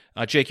year.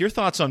 Jake, your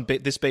thoughts on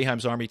this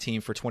Boeheim's Army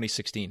team for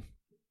 2016?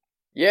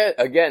 Yeah,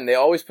 again, they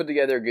always put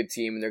together a good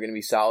team, and they're going to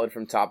be solid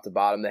from top to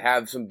bottom. They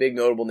have some big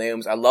notable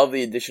names. I love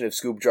the addition of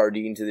Scoop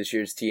Jardine to this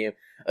year's team,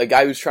 a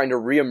guy who's trying to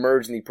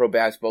reemerge in the pro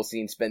basketball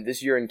scene, spent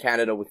this year in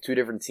Canada with 2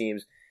 different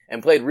teams,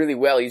 and played really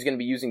well. He's going to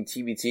be using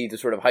TBT to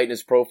sort of heighten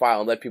his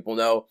profile and let people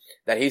know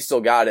that he's still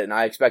got it, and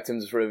I expect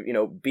him to sort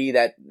of, be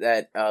that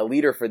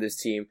leader for this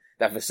team,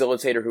 that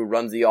facilitator who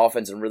runs the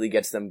offense and really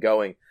gets them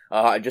going,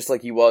 just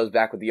like he was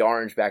back with the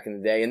Orange back in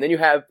the day. And then you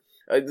have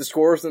the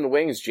scorers in the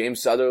wings,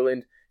 James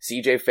Sutherland,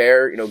 CJ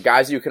Fair,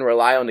 guys you can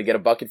rely on to get a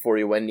bucket for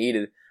you when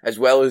needed, as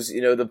well as,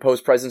 the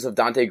post presence of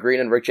Dante Green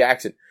and Rick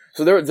Jackson.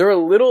 So they're a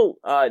little,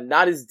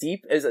 not as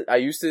deep as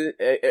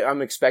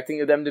I'm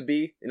expecting of them to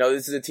be.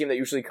 This is a team that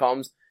usually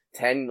comes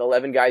 10,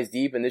 11 guys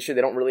deep, and this year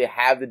they don't really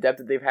have the depth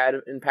that they've had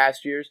in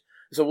past years.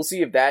 So we'll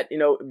see if that,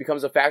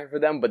 becomes a factor for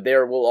them, but they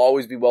will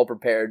always be well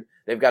prepared.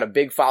 They've got a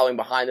big following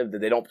behind them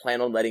that they don't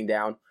plan on letting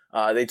down.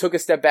 They took a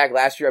step back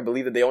last year. I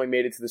believe that they only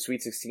made it to the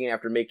Sweet 16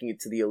 after making it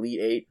to the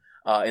Elite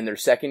 8, in their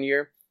second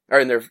year. Or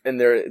in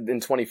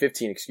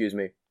 2015, excuse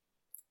me.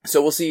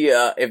 So we'll see,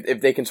 if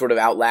they can sort of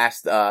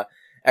outlast,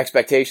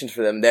 expectations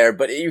for them there.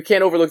 But you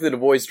can't overlook the Du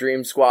Bois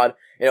Dream squad,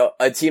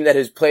 a team that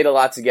has played a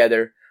lot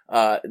together,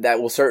 that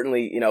will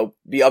certainly,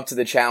 be up to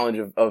the challenge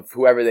of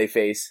whoever they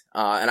face.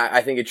 And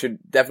I think it should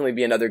definitely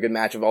be another good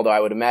matchup, although I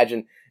would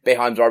imagine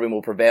Boeheim's Army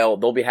will prevail.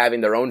 They'll be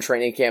having their own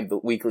training camp the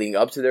week leading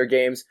up to their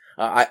games.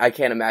 I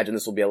can't imagine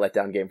this will be a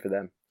letdown game for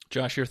them.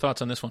 Josh, your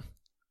thoughts on this one?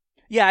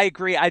 Yeah, I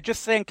agree. I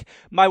just think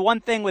my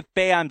one thing with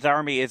Boeheim's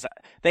Army is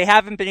they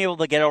haven't been able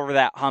to get over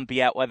that hump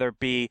yet, whether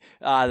it be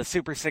the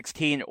Super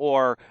 16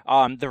 or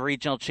the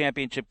regional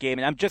championship game.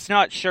 And I'm just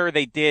not sure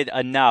they did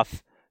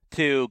enough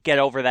to get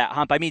over that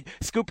hump. I mean,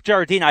 Scoop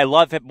Jardine, I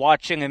love him,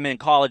 watching him in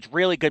college.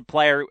 Really good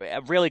player,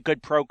 a really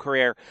good pro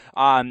career.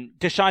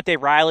 Deshante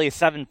Riley, a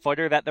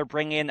 7-footer that they're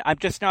bringing in. I'm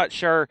just not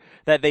sure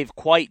that they've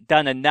quite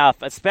done enough,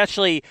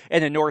 especially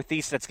in the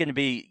Northeast. That's going to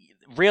be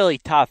really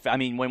tough. I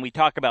mean, when we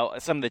talk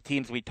about some of the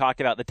teams we talked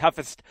about, the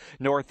toughest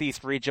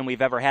Northeast region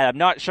we've ever had, I'm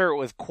not sure it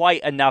was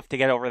quite enough to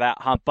get over that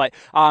hump. But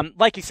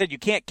like you said, you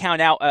can't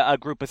count out a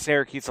group of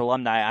Syracuse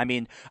alumni. I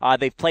mean,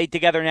 they've played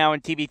together now in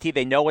TBT.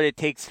 They know what it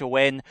takes to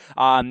win.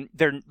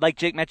 They're, like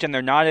Jake mentioned,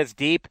 they're not as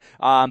deep.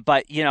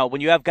 But,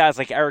 when you have guys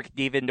like Eric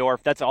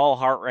Devendorf, that's all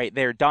heart right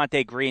there.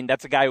 Dante Green,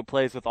 that's a guy who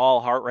plays with all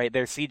heart right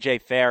there.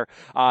 CJ Fair.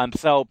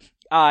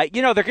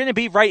 They're going to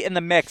be right in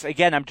the mix.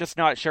 Again, I'm just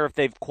not sure if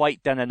they've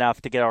quite done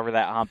enough to get over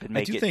that hump and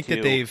make it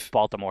to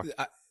Baltimore.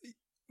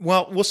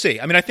 Well, we'll see.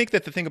 I mean, I think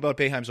that the thing about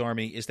Boeheim's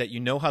Army is that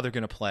you know how they're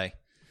going to play,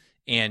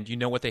 and you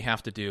know what they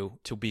have to do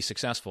to be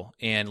successful.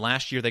 And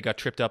last year they got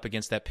tripped up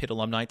against that Pitt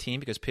alumni team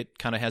because Pitt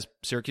kind of has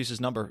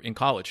Syracuse's number in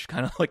college,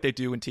 kind of like they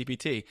do in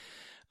TPT.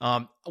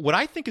 What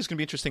I think is going to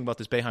be interesting about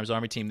this Boeheim's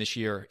Army team this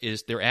year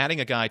is they're adding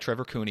a guy,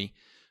 Trevor Cooney,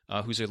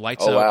 who's a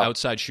lights-out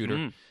outside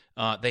shooter.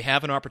 They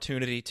have an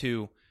opportunity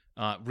to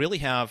really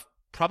have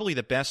probably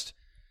the best,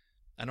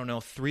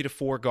 3 to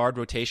 4 guard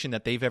rotation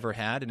that they've ever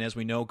had. And as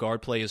we know,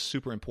 guard play is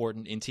super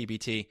important in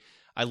TBT.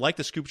 I like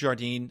the Scoop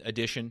Jardine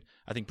addition.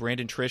 I think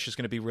Brandon Trish is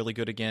going to be really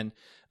good again.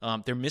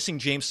 They're missing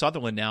James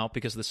Sutherland now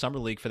because of the Summer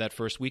League for that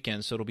first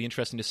weekend, so it'll be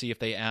interesting to see if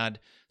they add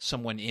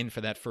someone in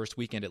for that first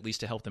weekend, at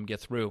least to help them get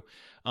through.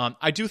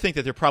 I do think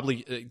that they're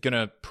probably going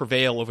to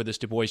prevail over this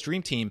Du Bois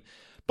Dream team,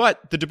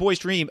 but the Du Bois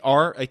Dream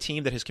are a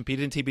team that has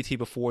competed in TBT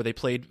before. They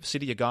played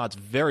City of Gods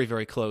very,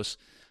 very close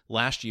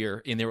last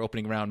year in their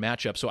opening round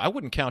matchup. So I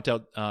wouldn't count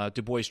out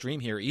Du Bois Dream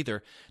here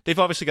either. They've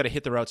obviously got to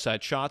hit their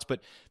outside shots, but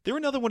they're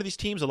another one of these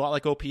teams, a lot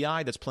like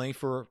OPI, that's playing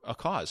for a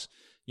cause.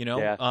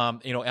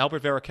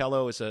 Albert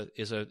Varichello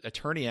is a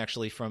attorney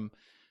actually from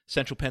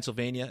Central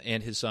Pennsylvania,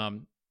 and has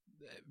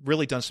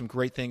really done some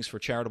great things for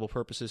charitable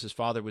purposes. His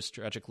father was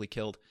tragically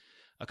killed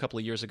a couple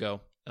of years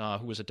ago,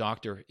 who was a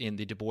doctor in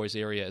the Du Bois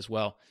area as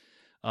well.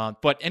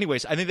 But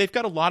anyways, I think they've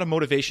got a lot of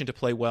motivation to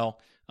play well.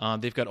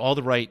 They've got all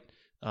the right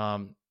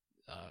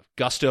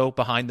gusto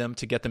behind them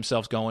to get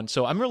themselves going.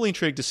 So I'm really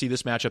intrigued to see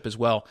this matchup as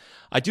well.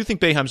 I do think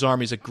Boeheim's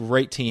Army is a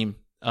great team.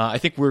 I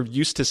think we're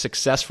used to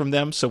success from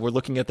them, so we're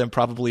looking at them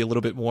probably a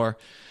little bit more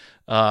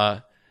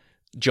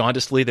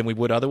jaundicedly than we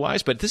would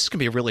otherwise. But this is going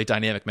to be a really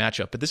dynamic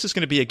matchup. But this is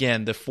going to be,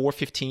 again, the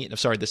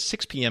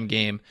 6 p.m.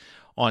 game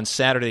on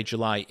Saturday,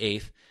 July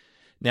 8th.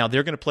 Now,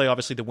 they're going to play,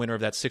 obviously, the winner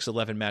of that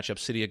 6-11 matchup,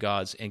 City of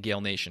Gods and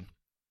Gale Nation.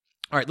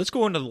 All right, let's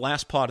go into the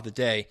last part of the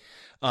day.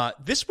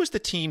 This was the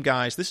team,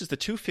 guys. This is the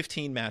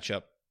 2:15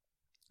 matchup,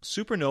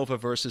 Supernova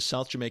versus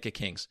South Jamaica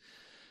Kings.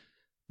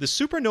 The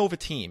Supernova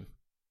team,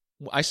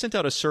 I sent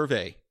out a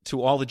survey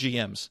to all the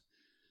GMs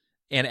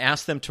and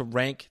asked them to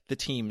rank the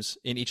teams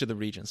in each of the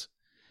regions.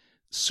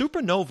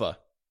 Supernova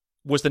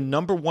was the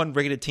number 1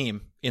 rated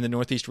team in the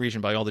Northeast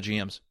region by all the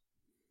GMs.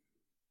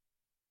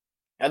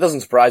 That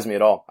doesn't surprise me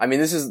at all. I mean,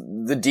 this is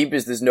the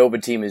deepest this Nova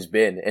team has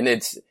been, and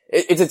it's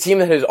a team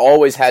that has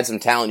always had some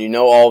talent. You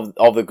know,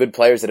 all the good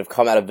players that have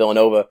come out of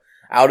Villanova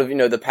out of,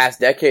 the past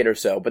decade or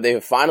so, but they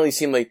have finally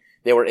seemed like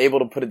they were able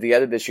to put it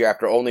together this year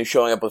after only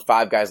showing up with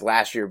 5 guys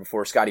last year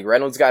before Scotty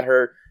Reynolds got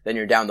hurt. Then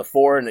you're down to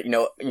 4, and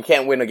you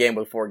can't win a game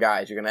with 4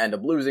 guys. You're going to end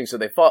up losing. So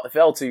they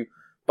fell to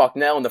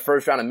Bucknell in the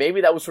first round, and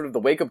maybe that was sort of the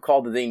wake-up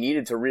call that they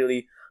needed to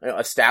really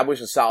establish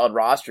a solid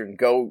roster and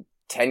go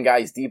 10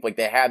 guys deep like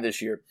they have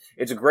this year.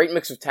 It's a great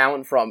mix of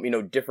talent from,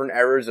 different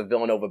eras of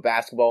Villanova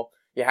basketball.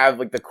 You have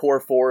like the core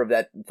 4 of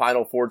that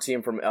Final Four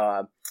team from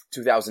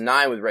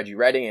 2009 with Reggie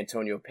Redding,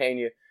 Antonio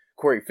Pena,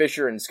 Corey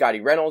Fisher, and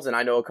Scotty Reynolds. And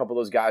I know a couple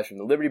of those guys from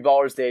the Liberty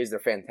Ballers days. They're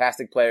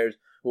fantastic players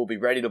who will be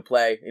ready to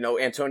play.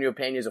 Antonio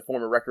Pena is a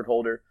former record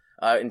holder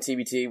in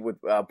TBT with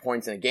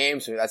points in a game.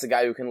 So that's a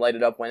guy who can light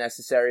it up when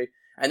necessary.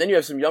 And then you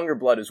have some younger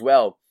blood as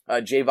well.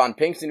 Javon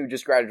Pinkston, who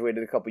just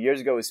graduated a couple years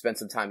ago, has spent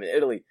some time in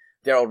Italy.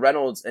 Daryl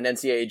Reynolds, an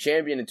NCAA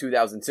champion in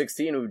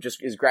 2016, who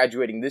just is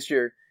graduating this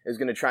year, is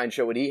going to try and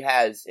show what he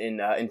has in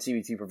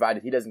TBT,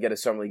 provided he doesn't get a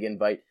Summer League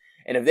invite.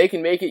 And if they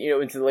can make it,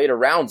 into the later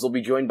rounds, they'll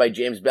be joined by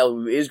James Bell,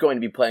 who is going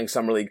to be playing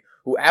Summer League,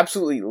 who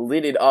absolutely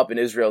lit it up in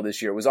Israel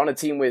this year. Was on a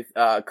team with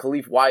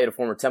Khalif Wyatt, a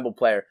former Temple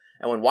player.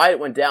 And when Wyatt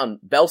went down,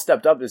 Bell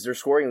stepped up as their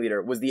scoring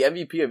leader, was the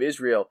MVP of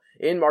Israel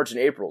in March and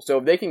April. So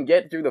if they can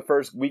get through the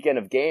first weekend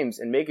of games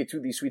and make it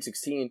to the Sweet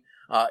 16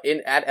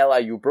 at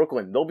LIU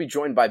Brooklyn, they'll be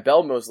joined by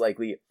Bell most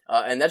likely.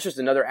 And that's just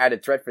another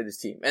added threat for this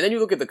team. And then you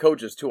look at the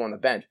coaches, too, on the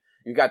bench.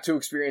 You've got 2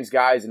 experienced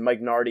guys in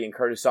Mike Nardi and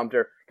Curtis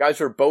Sumter, guys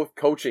who are both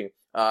coaching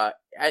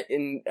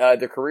in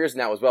their careers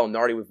now as well.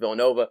 Nardi with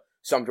Villanova,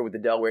 Sumter with the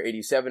Delaware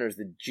 87ers,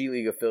 the G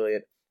League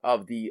affiliate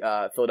of the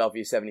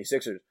Philadelphia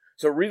 76ers.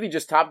 So really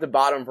just top to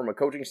bottom from a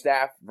coaching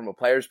staff, from a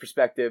player's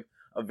perspective,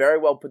 a very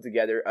well put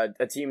together,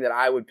 a team that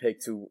I would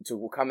pick to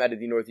come out of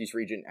the Northeast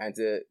region and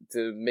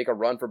to make a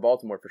run for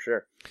Baltimore for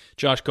sure.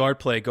 Josh, guard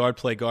play.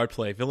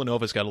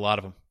 Villanova's got a lot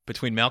of them.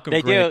 Between Malcolm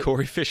Gray,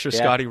 Corey Fisher,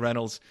 Scotty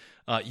Reynolds,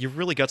 you've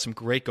really got some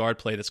great guard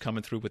play that's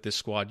coming through with this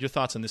squad. Your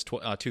thoughts on this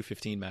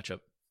 2-15 matchup?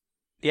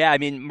 Yeah, I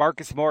mean,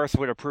 Marcus Morris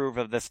would approve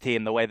of this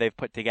team, the way they've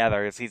put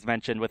together, as he's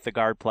mentioned with the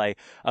guard play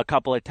a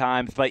couple of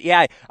times. But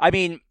yeah, I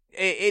mean,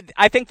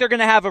 I think they're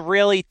going to have a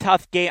really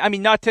tough game. I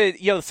mean, not to,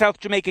 the South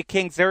Jamaica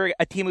Kings, they're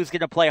a team who's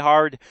going to play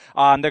hard.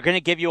 They're going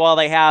to give you all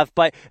they have.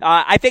 But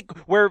I think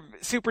where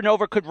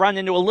Supernova could run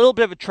into a little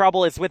bit of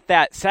trouble is with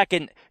that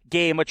second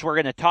game, which we're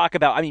going to talk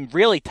about. I mean,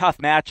 really tough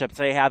matchups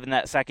they have in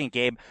that second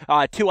game.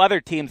 2 other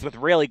teams with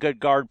really good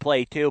guard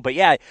play, too. But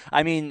yeah,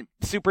 I mean,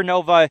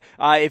 Supernova,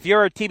 if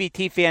you're a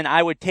TBT fan,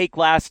 I would take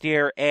last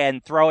year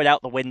and throw it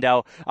out the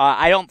window.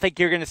 I don't think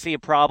you're going to see a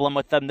problem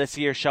with them this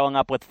year showing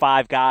up with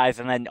 5 guys,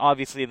 and then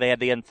obviously they had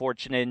the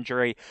unfortunate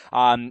injury.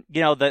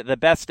 The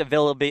best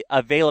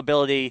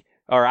availability,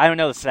 or I don't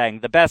know the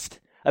saying, the best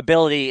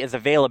ability is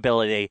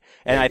availability,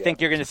 and I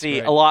think you're going to see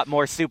a lot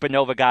more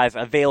Supernova guys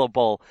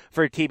available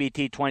for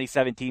TBT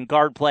 2017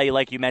 guard play,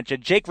 like you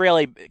mentioned. Jake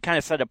really kind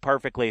of said it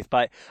perfectly,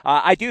 but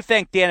I do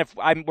think, Dan,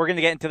 we're going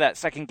to get into that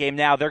second game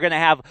now, they're going to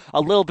have a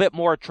little bit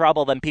more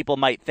trouble than people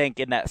might think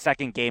in that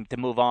second game to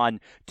move on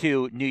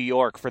to New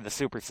York for the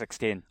Super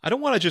 16. I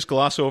don't want to just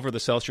gloss over the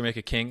South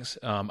Jamaica Kings.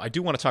 I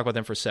do want to talk about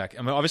them for a sec.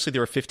 I mean, obviously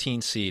they're a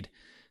 15 seed.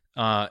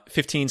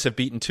 15s have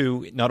beaten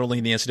 2, not only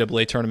in the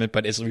NCAA tournament,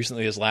 but as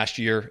recently as last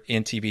year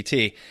in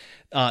TBT.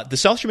 The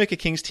South Jamaica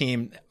Kings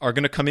team are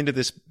going to come into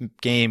this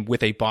game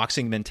with a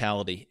boxing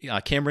mentality.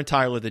 Cameron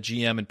Tyler, the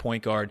GM and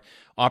point guard,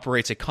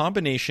 operates a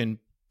combination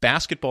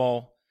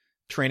basketball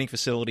training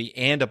facility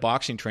and a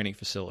boxing training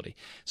facility.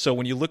 So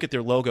when you look at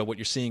their logo, what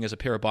you're seeing is a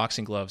pair of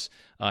boxing gloves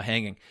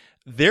hanging.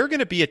 They're going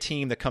to be a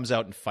team that comes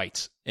out and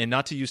fights. And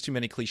not to use too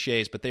many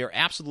cliches, but they are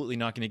absolutely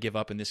not going to give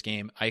up in this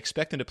game. I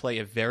expect them to play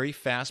a very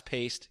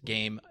fast-paced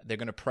game. They're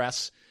going to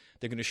press.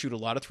 They're going to shoot a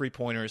lot of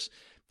three-pointers.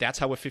 That's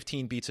how a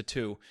 15 beats a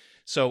 2.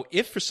 So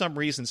if for some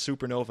reason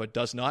Supernova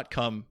does not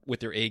come with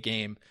their A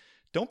game,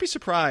 don't be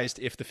surprised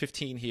if the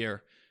 15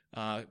 here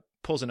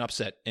pulls an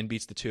upset and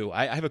beats the 2.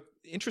 I have an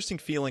interesting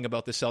feeling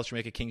about this South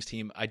Jamaica Kings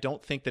team. I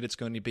don't think that it's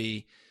going to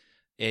be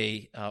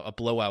a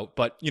blowout,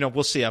 but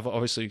we'll see. I've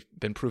obviously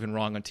been proven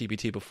wrong on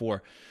TBT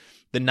before.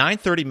 The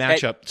 9:30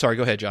 matchup. Sorry,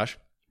 go ahead, Josh.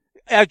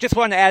 I just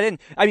want to add in,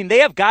 I mean, they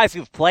have guys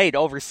who've played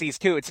overseas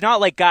too. It's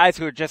not like guys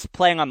who are just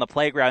playing on the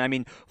playground. I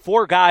mean,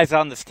 4 guys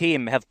on this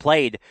team have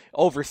played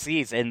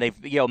overseas, and they've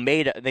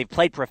they've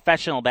played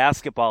professional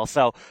basketball.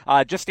 So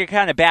just to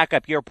kind of back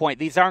up your point,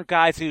 these aren't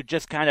guys who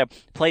just kind of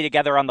play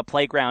together on the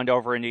playground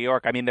over in New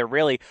York. I mean, they're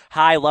really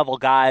high level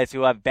guys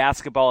who have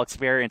basketball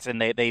experience,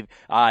 and they've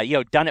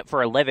done it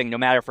for a living, no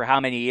matter for how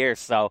many years.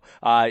 So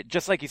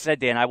just like you said,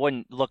 Dan, I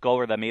wouldn't look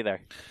over them either.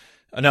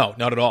 No,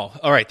 not at all.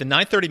 All right, the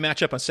 9:30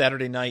 matchup on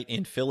Saturday night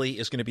in Philly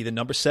is going to be the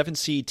number 7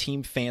 seed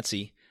Team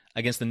Fancy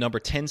against the number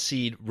 10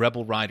 seed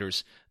Rebel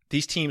Riders.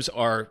 These teams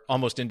are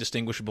almost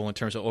indistinguishable in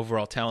terms of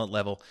overall talent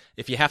level.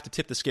 If you have to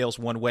tip the scales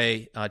one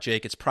way,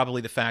 Jake, it's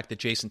probably the fact that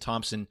Jason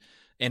Thompson,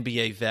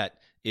 NBA vet,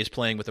 is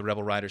playing with the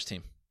Rebel Riders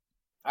team.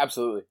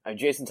 Absolutely.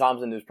 Jason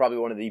Thompson is probably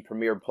one of the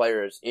premier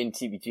players in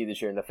TBT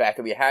this year, and the fact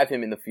that we have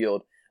him in the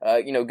field,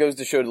 goes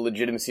to show the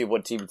legitimacy of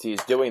what TBT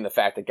is doing, the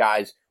fact that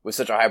guys with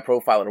such a high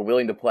profile are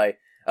willing to play.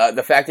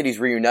 The fact that he's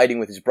reuniting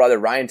with his brother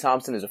Ryan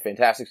Thompson is a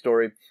fantastic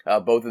story.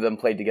 Both of them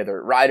played together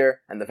at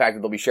Rider, and the fact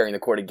that they'll be sharing the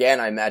court again,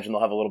 I imagine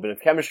they'll have a little bit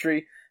of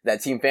chemistry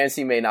that Team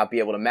Fantasy may not be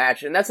able to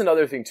match. And that's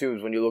another thing too,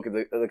 is when you look at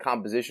the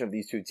composition of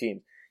these two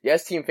teams.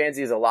 Yes, Team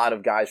Fantasy is a lot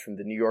of guys from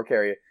the New York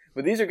area,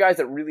 but these are guys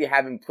that really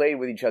haven't played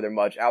with each other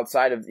much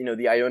outside of,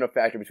 the Iona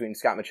factor between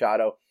Scott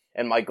Machado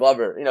and Mike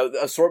Glover.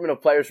 The assortment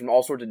of players from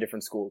all sorts of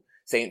different schools.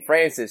 St.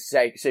 Francis,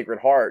 Sacred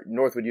Heart,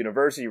 Northwood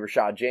University,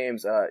 Rashad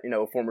James, a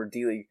former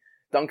D-League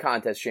dunk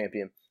contest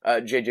champion,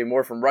 J.J.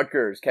 Moore from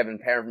Rutgers, Kevin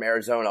Parent from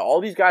Arizona.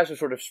 All these guys are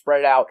sort of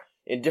spread out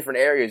in different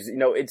areas.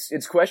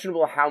 It's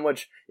questionable how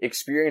much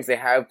experience they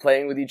have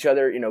playing with each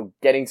other,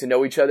 getting to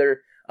know each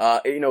other.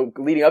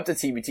 Leading up to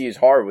TBT is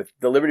hard. With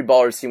the Liberty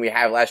Ballers team we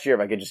had last year,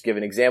 if I could just give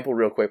an example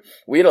real quick,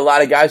 we had a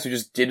lot of guys who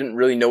just didn't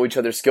really know each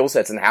other's skill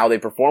sets and how they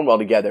perform well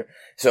together.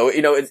 So,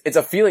 it's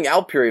a feeling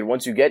out period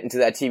once you get into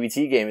that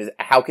TBT game, is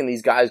how can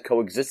these guys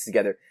coexist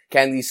together?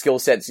 Can these skill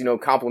sets,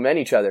 complement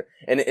each other?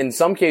 And in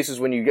some cases,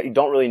 when you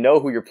don't really know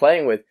who you're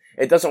playing with,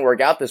 it doesn't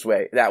work out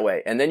that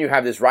way. And then you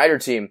have this Rider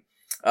team,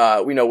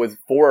 with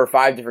 4 or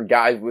 5 different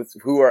guys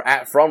who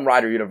are from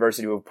Rider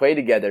University who have played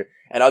together,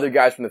 and other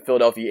guys from the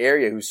Philadelphia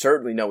area who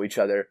certainly know each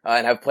other,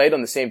 and have played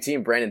on the same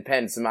team. Brandon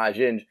Penn, Samaj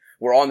Inge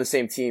were on the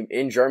same team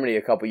in Germany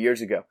a couple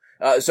years ago.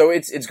 So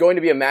it's going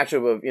to be a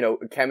matchup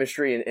of,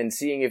 chemistry and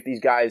seeing if these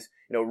guys,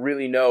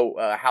 really know,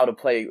 how to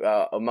play,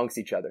 amongst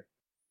each other.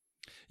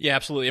 Yeah,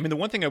 absolutely. I mean, the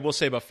one thing I will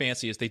say about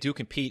Fancy is they do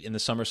compete in the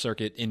summer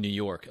circuit in New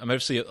York. I'm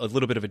obviously a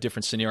little bit of a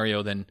different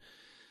scenario than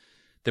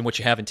what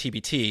you have in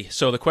TBT.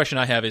 So the question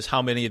I have is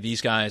how many of these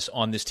guys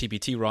on this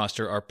TBT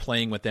roster are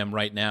playing with them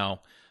right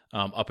now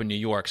up in New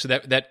York? So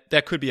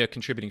that could be a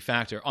contributing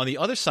factor. On the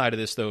other side of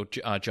this, though,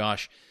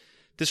 Josh,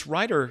 this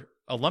Rider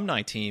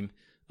alumni team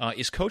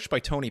is coached by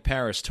Tony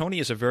Paris. Tony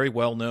is a very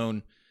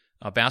well-known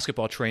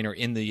basketball trainer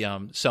in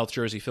the South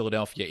Jersey,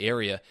 Philadelphia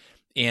area.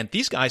 And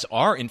these guys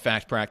are, in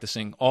fact,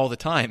 practicing all the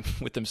time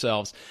with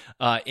themselves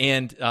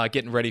and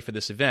getting ready for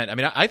this event. I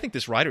mean, I think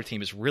this Rider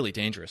team is really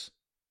dangerous.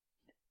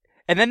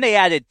 And then they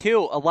added,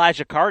 too,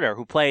 Elijah Carter,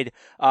 who played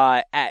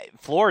at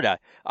Florida.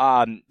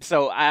 I'm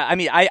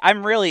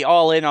really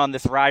all in on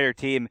this Rider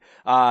team.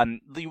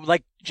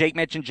 Like Jake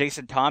mentioned,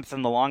 Jason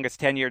Thompson, the longest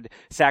tenured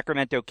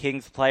Sacramento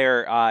Kings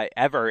player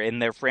ever in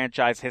their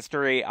franchise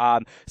history.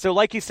 So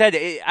like you said,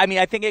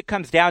 I think it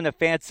comes down to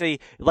Fancy.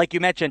 Like you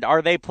mentioned,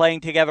 are they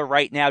playing together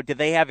right now? Do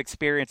they have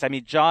experience? I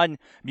mean, John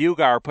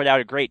Mugar put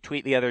out a great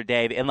tweet the other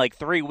day. In like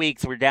 3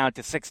 weeks, we're down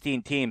to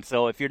 16 teams.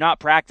 So if you're not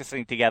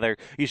practicing together,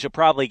 you should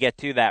probably get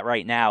to that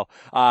right now.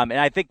 And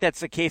I think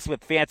that's the case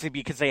with Fancy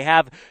because they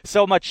have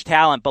so much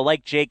talent. But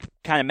like Jake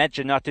kind of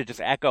mentioned, not to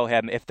just echo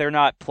him, if they're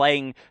not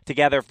playing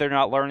together, if they're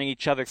not learning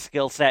each other's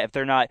skill set, if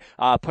they're not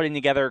putting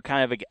together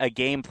kind of a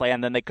game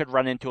plan, then they could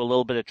run into a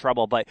little bit of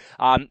trouble. But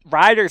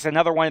Rider's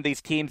another one of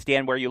these teams,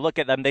 Dan, where you look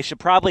at them, they should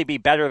probably be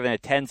better than a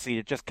 10 seed.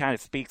 It just kind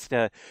of speaks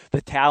to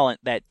the talent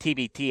that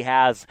TBT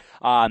has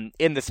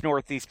in this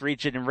Northeast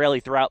region and really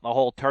throughout the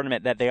whole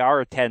tournament, that they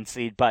are a 10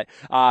 seed. But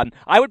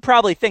I would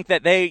probably think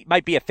that they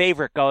might be a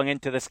favorite going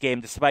into this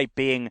game, despite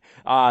being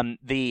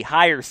the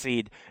higher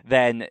seed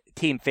than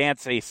Team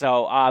Fancy.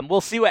 So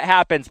we'll see what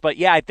happens. But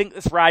yeah, I think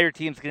this Rider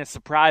team is going to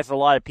surprise a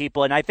lot of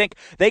people. And I think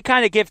they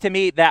kind of give to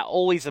me that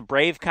always a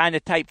Brave kind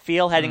of type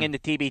feel heading into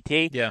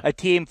TBT. Yeah. A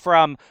team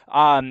from,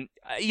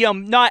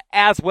 not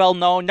as well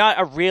known, not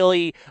a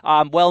really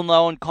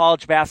well-known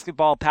college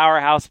basketball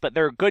powerhouse, but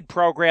they're a good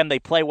program. They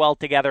play well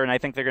together, and I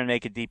think they're going to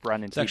make a deep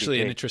run in TBT. It's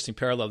actually an interesting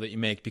parallel that you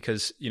make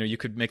because, you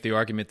could make the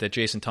argument that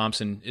Jason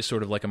Thompson is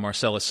sort of like a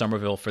Marcellus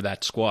Somerville for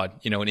that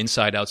squad, an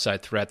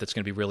inside-outside threat that's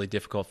going to be really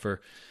difficult for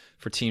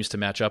teams to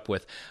match up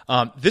with.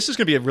 This is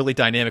going to be a really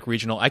dynamic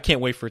regional. I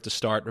can't wait for it to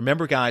start.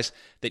 Remember, guys,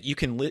 that you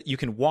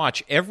can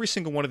watch every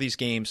single one of these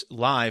games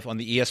live on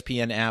the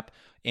ESPN app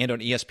and on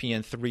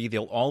ESPN3.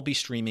 They'll all be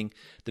streaming.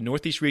 The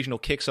Northeast Regional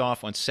kicks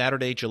off on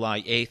Saturday,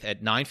 July 8th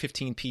at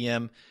 9:15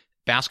 p.m.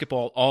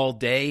 Basketball all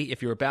day.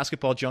 If you're a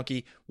basketball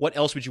junkie, what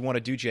else would you want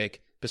to do,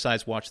 Jake,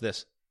 besides watch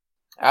this?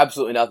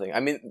 Absolutely nothing. I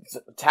mean,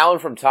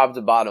 talent from top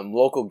to bottom,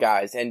 local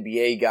guys,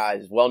 NBA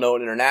guys,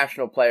 well-known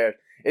international players.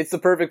 It's the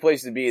perfect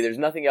place to be. There's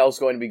nothing else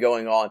going to be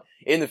going on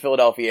in the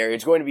Philadelphia area.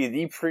 It's going to be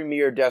the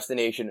premier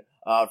destination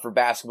for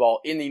basketball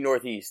in the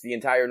Northeast, the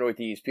entire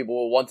Northeast. People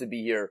will want to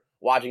be here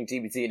watching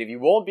TBT. And if you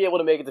won't be able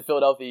to make it to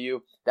Philadelphia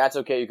U, that's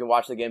okay. You can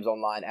watch the games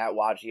online at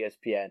Watch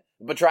ESPN.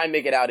 But try and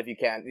make it out if you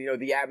can.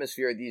 The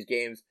atmosphere at these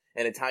games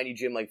in a tiny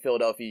gym like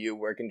Philadelphia U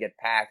where it can get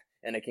packed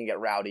and it can get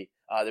rowdy.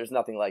 There's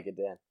nothing like it,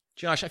 Dan.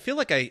 Josh, I feel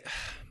like I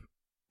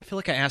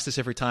ask this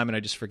every time and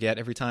I just forget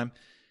every time.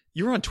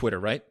 You're on Twitter,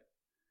 right?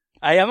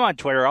 I am on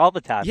Twitter all the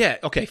time. Yeah,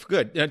 okay,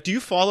 good. Do you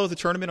follow the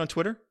tournament on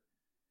Twitter?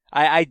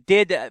 I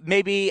did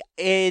maybe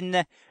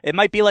it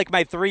might be like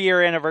my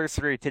 3-year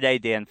anniversary today,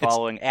 Dan,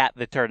 following at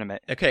the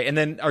tournament. Okay, and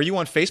then are you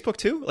on Facebook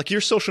too? Like your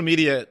social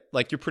media,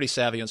 like you're pretty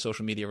savvy on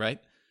social media, right?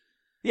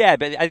 Yeah,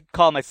 but I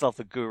call myself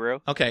the guru.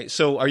 Okay,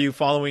 so are you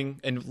following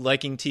and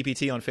liking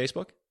TPT on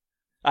Facebook?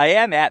 I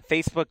am at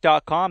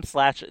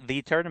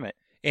facebook.com/thetournament.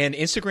 And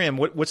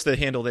Instagram, what's the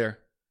handle there?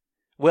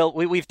 Well,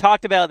 we've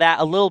talked about that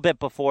a little bit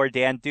before,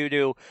 Dan, due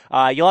to,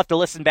 you'll have to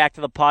listen back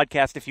to the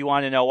podcast if you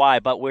want to know why,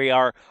 but we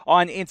are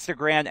on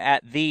Instagram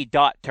at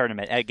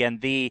 @the.tournament. Again,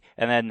 the,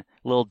 and then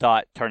little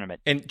 .tournament.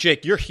 And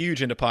Jake, you're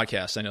huge into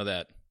podcasts. I know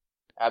that.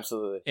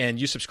 Absolutely.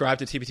 And you subscribe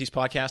to TPT's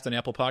podcast on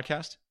Apple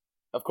Podcast?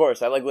 Of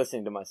course. I like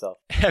listening to myself.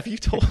 Have you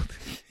told,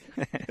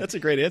 that's a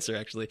great answer,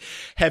 actually.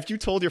 Have you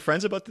told your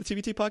friends about the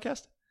TPT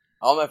podcast?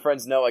 All my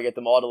friends know. I get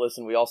them all to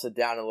listen. We all sit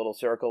down in a little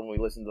circle and we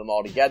listen to them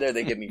all together.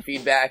 They give me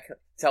feedback,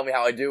 tell me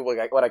how I do,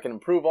 what I can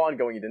improve on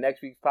going into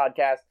next week's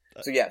podcast.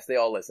 So yes, they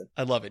all listen.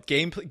 I love it.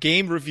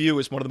 Game review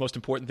is one of the most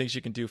important things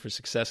you can do for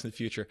success in the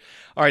future.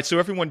 All right, so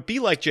everyone, be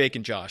like Jake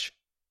and Josh.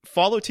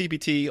 Follow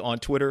TPT on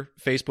Twitter,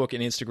 Facebook,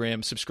 and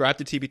Instagram. Subscribe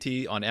to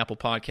TPT on Apple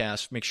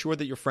Podcasts. Make sure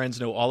that your friends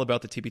know all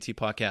about the TPT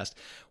podcast.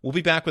 We'll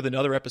be back with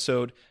another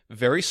episode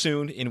very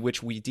soon in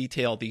which we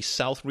detail the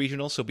South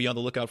Regional, so be on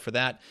the lookout for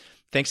that.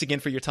 Thanks again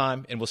for your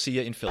time, and we'll see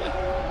you in Philly.